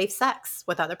about safe sex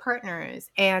with other partners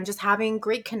and just having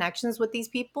great connections with these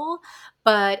people,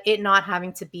 but it not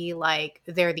having to be like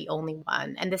they're the only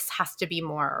one and this has to be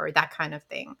more or that kind of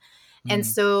thing. And mm,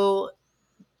 so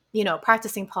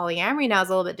practicing polyamory now is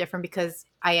a little bit different because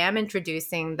I am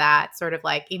introducing that sort of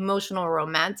like emotional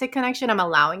romantic connection. I'm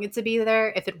allowing it to be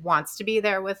there if it wants to be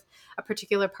there with a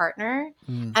particular partner.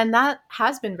 mm, And that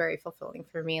has been very fulfilling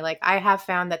for me. Like I have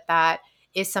found that that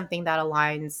is something that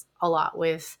aligns a lot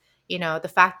with,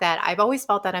 the fact that I've always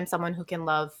felt that I'm someone who can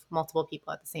love multiple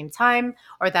people at the same time,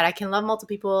 or that I can love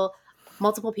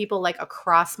multiple people like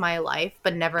across my life,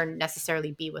 but never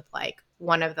necessarily be with like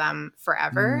one of them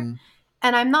forever. mm,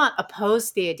 And I'm not opposed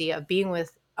to the idea of being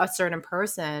with a certain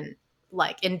person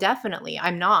like indefinitely.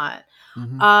 I'm not.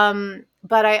 mhm,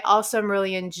 But I also am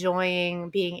really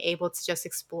enjoying being able to just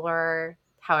explore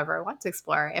however I want to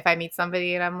explore. If I meet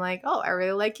somebody and I'm like, oh, I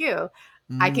really like you,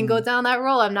 I can go mm, down that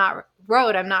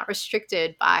road. I'm not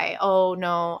restricted by, oh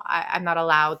no, I'm not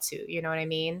allowed to. You know what I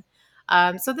mean?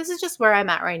 So this is just where I'm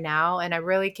at right now, and I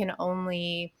really can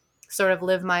only sort of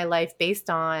live my life based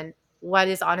on what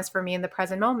is honest for me in the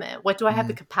present moment. What do I have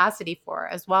the mm, capacity for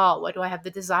as well? What do I have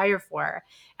the desire for?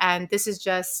 And this is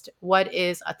just what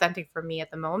is authentic for me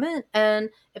at the moment. And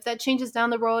if that changes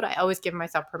down the road, I always give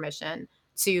myself permission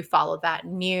to follow that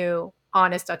new,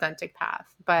 honest, authentic path.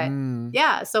 But mm,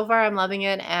 yeah, so far I'm loving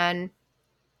it. And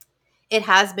it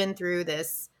has been through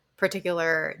this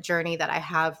particular journey that I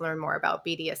have learned more about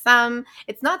BDSM.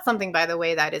 It's not something, by the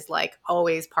way, that is like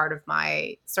always part of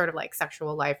my sort of like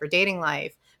sexual life or dating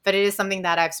life, but it is something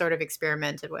that I've sort of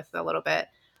experimented with a little bit mm,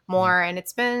 more. And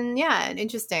it's been, yeah, an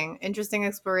interesting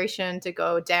exploration to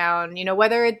go down,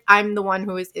 whether I'm the one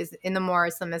who is in the more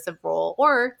submissive role,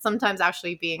 or sometimes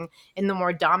actually being in the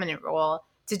more dominant role,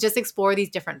 to just explore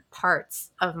these different parts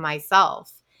of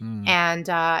myself. mm. And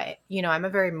I'm a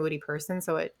very moody person,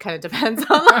 so it kind of depends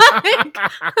on like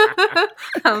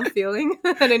how I'm feeling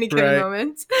at any given Right.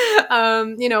 moment.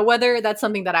 Whether that's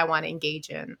something that I want to engage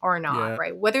in or not, Yeah.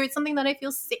 right? Whether it's something that I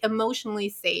feel emotionally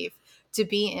safe to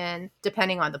be in,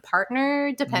 depending on the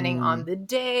partner, depending on Mm. the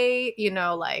day,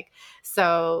 like,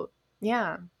 so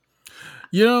yeah.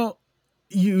 You know,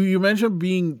 you mentioned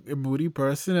being a moody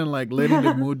person and like letting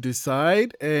the mood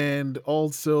decide, and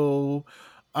also,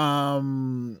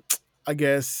 um, I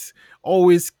guess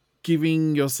always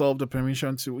giving yourself the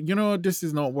permission to, this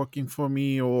is not working for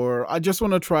me, or I just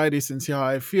want to try this and see how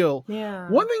I feel. Yeah.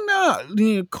 One thing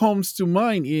that comes to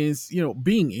mind is,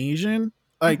 being Asian.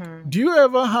 Like, Hmm. do you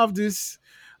ever have this,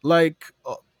 like,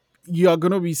 you are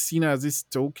gonna be seen as this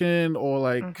token, or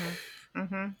Hmm.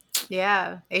 Hmm.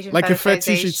 Yeah. Asian like a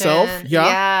fetish itself? fetishization. Yeah.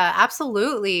 Yeah,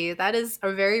 absolutely. That is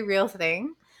a very real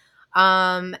thing.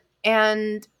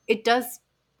 And it does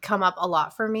come up a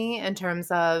lot for me in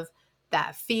terms of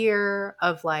that fear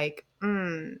of like,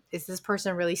 is this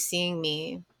person really seeing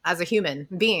me as a human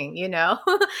being?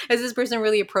 Is this person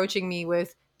really approaching me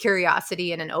with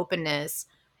curiosity and an openness,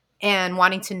 and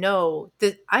wanting to know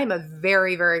that I'm a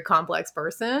very, very complex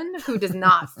person who does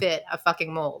not fit a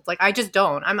fucking mold. Like, I just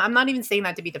don't. I'm not even saying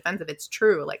that to be defensive. It's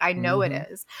true. Like, I know it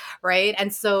Mhm. is. Right.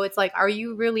 And so it's like, are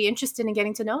you really interested in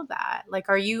getting to know that? Like,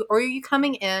 or are you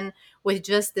coming in with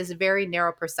just this very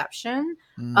narrow perception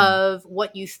Mm. of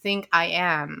what you think I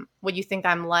am, what you think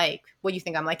I'm like, what you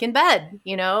think I'm like in bed,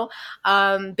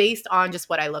 based on just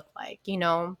what I look like,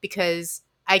 because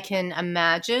I can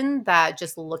imagine that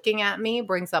just looking at me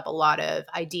brings up a lot of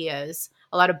ideas,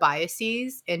 a lot of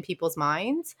biases in people's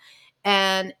minds.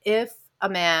 And if a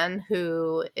man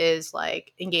who is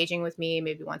like engaging with me,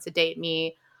 maybe wants to date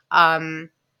me, um,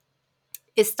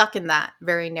 is stuck in that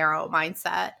very narrow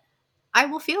mindset, I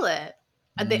will feel it.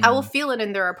 I will Mm. feel it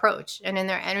in their approach and in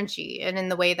their energy and in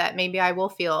the way that maybe I will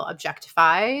feel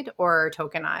objectified or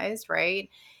tokenized, right?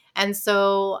 And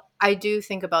so I do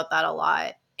think about that a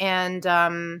lot.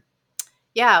 And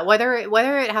yeah, whether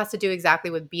it has to do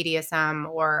exactly with BDSM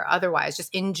or otherwise,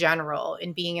 just in general,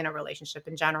 in being in a relationship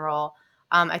in general,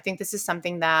 I think this is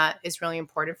something that is really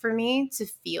important for me to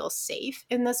feel safe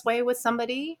in this way with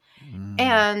somebody. Mm.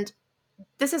 And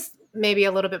this is maybe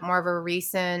a little bit more of a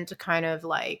recent kind of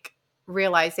like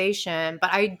realization,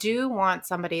 but I do want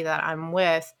somebody that I'm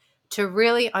with to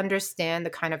really understand the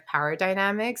kind of power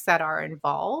dynamics that are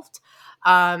involved,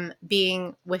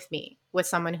 being with me, with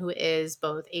someone who is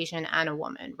both Asian and a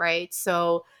woman, right?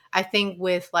 So I think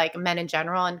with like men in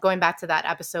general, and going back to that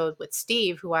episode with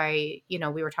Steve, who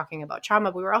we were talking about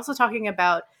trauma, we were also talking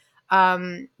about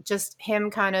just him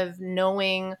kind of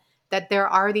knowing that there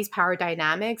are these power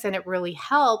dynamics. And it really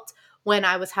helped when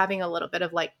I was having a little bit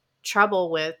of like trouble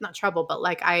with, not trouble, but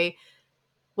like I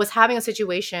was having a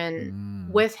situation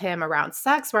Mm. with him around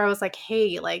sex where I was like,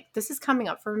 hey, like this is coming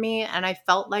up for me. And I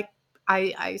felt like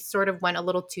I sort of went a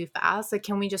little too fast. Like,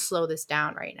 can we just slow this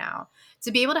down right now?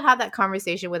 To be able to have that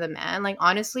conversation with a man, like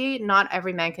honestly, not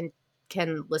every man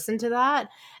can listen to that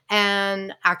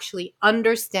and actually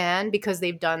understand because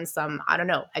they've done some, I don't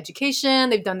know, education,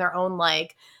 they've done their own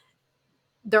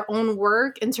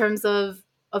work in terms of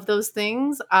those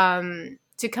things,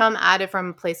 to come at it from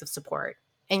a place of support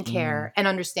and Mm. care and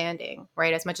understanding,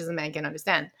 right? As much as a man can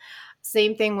understand.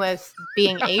 Same thing with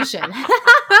being Asian.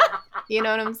 You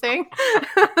know what I'm saying?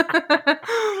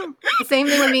 Same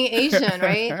thing with being Asian,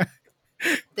 right?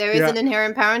 There is Yeah. an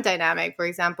inherent power dynamic, for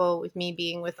example, with me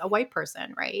being with a white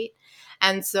person, right?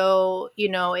 And so,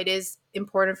 it is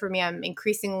important for me. I'm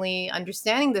increasingly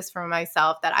understanding this for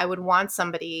myself that I would want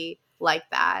somebody like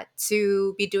that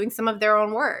to be doing some of their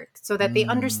own work so that they Mm.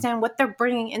 understand what they're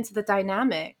bringing into the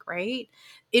dynamic, right?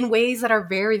 In ways that are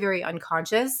very, very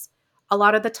unconscious a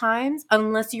lot of the times,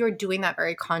 unless you're doing that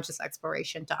very conscious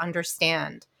exploration to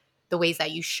understand the ways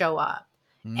that you show up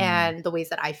Mm. and the ways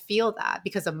that I feel that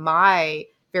because of my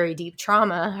very deep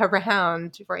trauma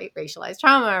around racialized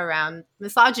trauma, around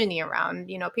misogyny, around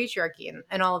patriarchy,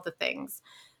 and all of the things.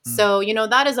 Mm. So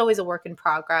that is always a work in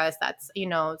progress. That's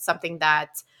something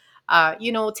that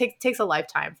takes a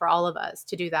lifetime for all of us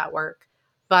to do that work.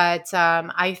 But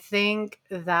I think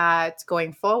that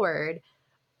going forward,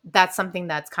 that's something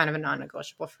that's kind of a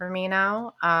non-negotiable for me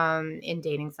now, in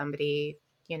dating somebody,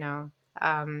 you know,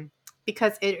 um,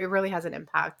 because it really has an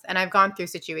impact. And I've gone through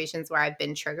situations where I've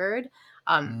been triggered,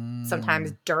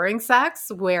 sometimes Mm. during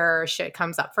sex, where shit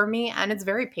comes up for me, and it's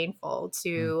very painful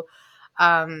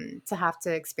Mm. to have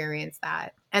to experience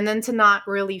that, and then to not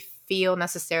really feel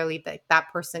necessarily that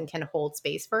that person can hold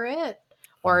space for it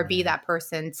or be Oh. that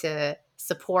person to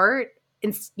support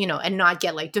and not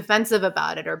get like defensive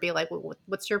about it or be like,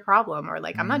 what's your problem? Or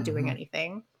like, I'm not doing Mhm.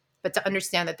 anything. But to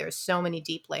understand that there's so many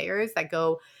deep layers that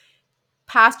go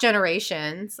past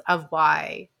generations of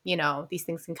why, these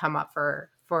things can come up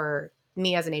for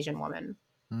me as an Asian woman.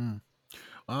 Mm.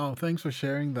 Wow, thanks for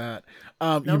sharing that.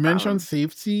 You No mentioned problem.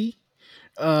 safety.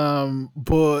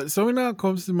 But something that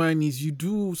comes to mind is you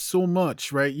do so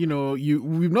much, right?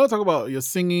 We've not talked about your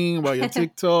singing, about your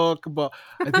TikTok, but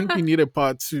I think we need a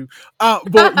part two.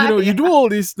 But you do Yeah. all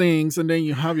these things and then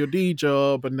you have your day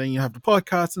job and then you have the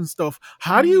podcast and stuff.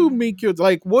 How do you make Mm. your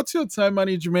like what's your time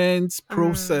management Mm.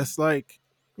 process like?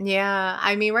 Yeah.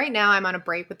 I mean, right now I'm on a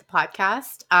break with the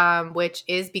podcast, which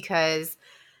is because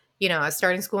I was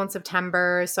starting school in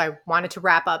September, so I wanted to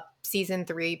wrap up season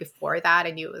 3 before that.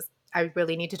 I knew I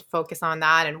really needed to focus on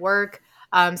that and work.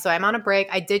 So I'm on a break.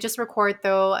 I did just record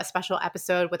though a special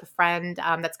episode with a friend,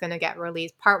 that's going to get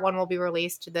released. Part 1 will be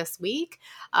released this week,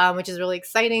 which is really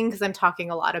exciting because I'm talking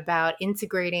a lot about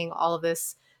integrating all of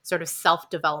this sort of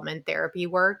self-development therapy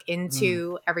work Mm.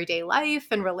 into everyday life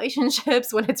and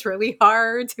relationships when it's really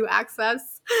hard to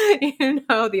access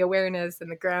the awareness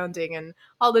and the grounding and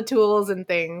all the tools and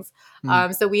things.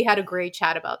 Mm. So we had a great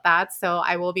chat about that. So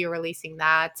I will be releasing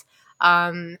that.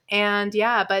 And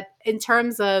yeah, but in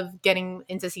terms of getting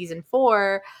into season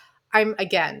 4, I'm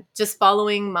again just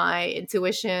following my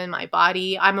intuition, my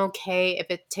body. I'm okay if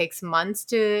it takes months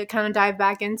to kind of dive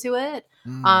back into it.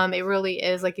 Mm. It really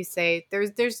is, like you say,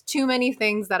 there's too many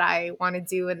things that I want to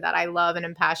do and that I love and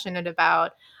am passionate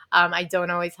about. I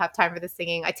don't always have time for the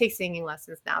singing. I take singing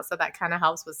lessons now, so that kind of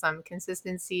helps with some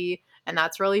consistency, and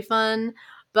that's really fun.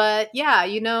 But yeah,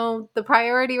 the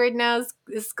priority right now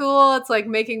is school. It's like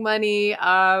making money,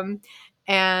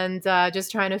 and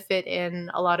just trying to fit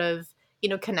in a lot of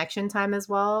connection time as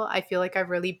well. I feel like I've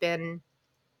really been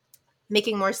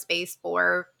making more space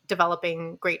for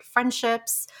developing great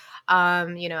friendships.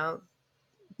 Um, you know,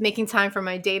 making time for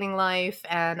my dating life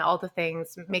and all the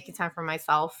things, making time for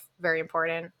myself, very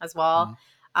important as well.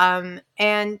 Mm.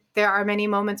 And there are many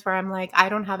moments where I'm like, I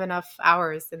don't have enough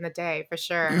hours in the day for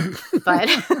sure. But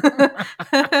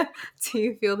do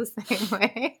you feel the same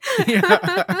way?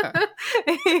 Yeah.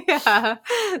 Yeah.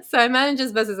 So I manage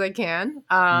as best as I can.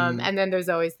 Mm. And then there's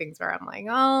always things where I'm like,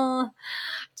 oh,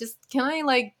 just can I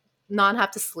like not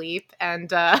have to sleep and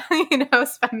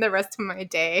spend the rest of my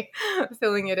day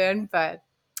filling it in? But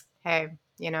hey,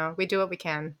 we do what we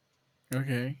can.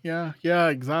 Okay. Yeah. Yeah.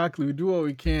 Exactly. We do what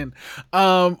we can.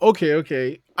 Okay.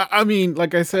 Okay. I mean,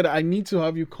 like I said, I need to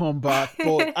have you come back,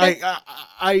 but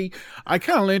I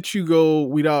can't let you go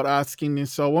without asking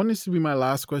this. So I want this to be my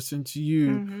last question to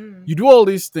you. Hmm. You do all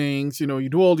these things, you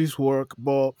do all this work,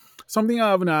 but something I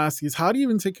haven't asked is how do you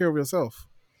even take care of yourself?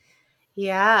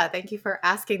 Yeah, thank you for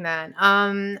asking that.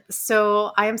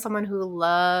 So I am someone who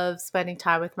loves spending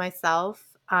time with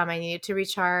myself. I need to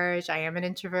recharge. I am an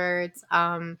introvert.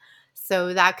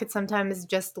 So that could sometimes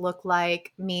just look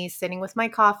like me sitting with my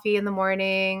coffee in the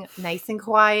morning, nice and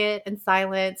quiet and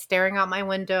silent, staring out my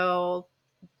window,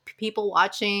 people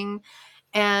watching.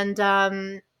 And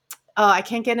oh, I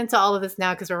can't get into all of this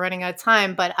now because we're running out of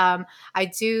time, but I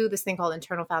do this thing called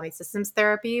internal family systems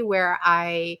therapy where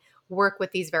I work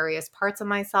with these various parts of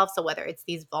myself. So, whether it's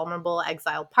these vulnerable,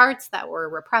 exiled parts that were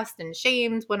repressed and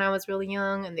shamed when I was really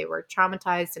young and they were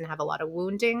traumatized and have a lot of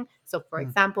wounding. So, for Mm.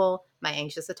 example, my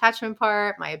anxious attachment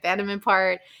part, my abandonment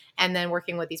part, and then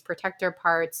working with these protector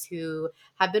parts who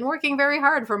have been working very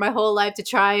hard for my whole life to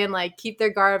try and like keep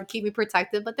their guard, keep me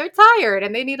protected, but they're tired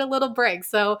and they need a little break.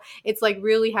 So, it's like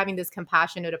really having this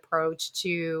compassionate approach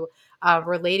to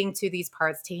relating to these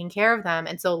parts, taking care of them.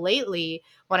 And so lately,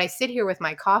 when I sit here with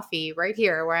my coffee right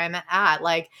here where I'm at,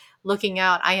 like looking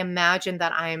out, I imagine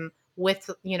that I'm with,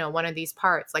 one of these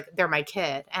parts, like they're my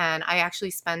kid. And I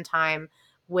actually spend time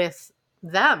with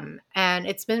them. And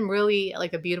it's been really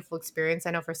like a beautiful experience.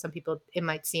 I know for some people it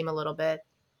might seem a little bit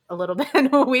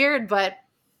weird, but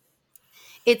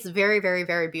it's very, very,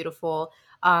 very beautiful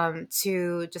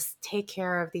to just take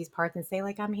care of these parts and say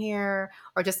like I'm here,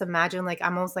 or just imagine like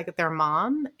I'm almost like their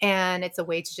mom, and it's a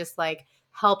way to just like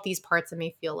help these parts of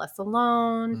me feel less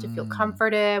alone, to feel Mm.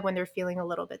 comforted when they're feeling a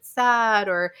little bit sad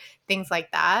or things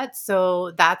like that. So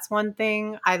that's one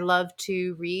thing. I love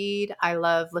to read. I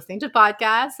love listening to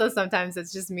podcasts. So sometimes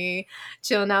it's just me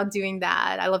chilling out doing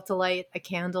that. I love to light a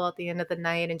candle at the end of the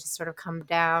night and just sort of come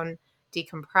down,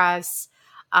 decompress.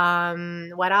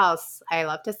 What else? I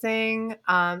love to sing.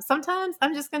 Sometimes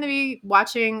I'm just going to be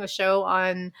watching a show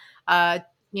on,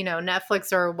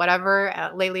 Netflix or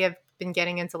whatever. Lately, I've been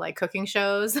getting into like cooking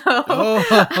shows. So,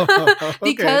 Oh, okay.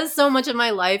 because so much of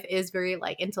my life is very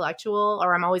like intellectual,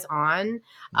 or I'm always on,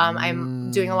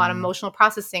 I'm doing a lot of Mm. emotional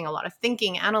processing, a lot of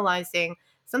thinking, analyzing.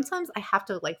 Sometimes I have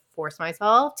to like force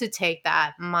myself to take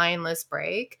that mindless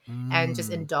break and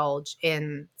just Mm. indulge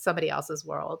in somebody else's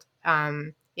world.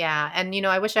 Yeah, and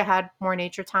I wish I had more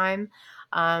nature time,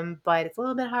 but it's a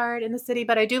little bit hard in the city.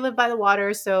 But I do live by the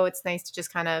water, so it's nice to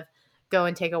just kind of go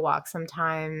and take a walk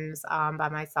sometimes by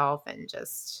myself and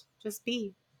just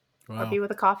be, or Wow. be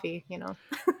with a coffee.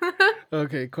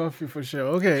 Okay, coffee for sure.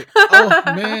 Okay. Oh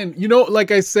man,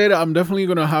 like I said, I'm definitely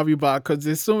gonna have you back because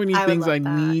there's so many I would things I love that.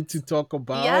 need to talk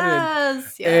about, and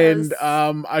Yes, and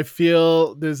yes. I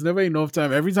feel there's never enough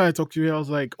time. Every time I talk to you, I was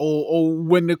like, oh,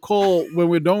 when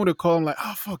we're done with the call, I'm like,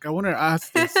 oh fuck, I want to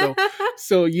ask this.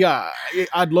 So yeah,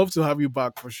 I'd love to have you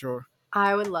back for sure.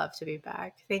 I would love to be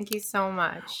back. Thank you so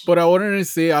much. But I wanted to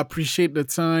say I appreciate the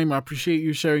time. I appreciate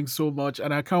you sharing so much,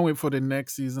 and I can't wait for the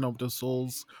next season of the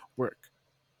Souls work.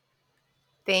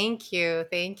 Thank you.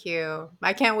 Thank you.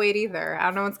 I can't wait either. I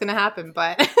don't know what's going to happen,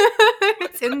 but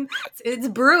it's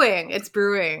brewing. It's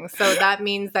brewing. So that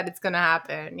means that it's going to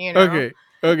happen. Okay.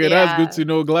 Okay, that's good Yeah. to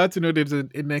know. Glad to know there's a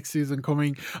next season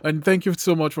coming. And thank you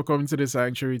so much for coming to the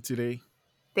sanctuary today.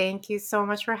 Thank you so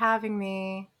much for having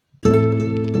me.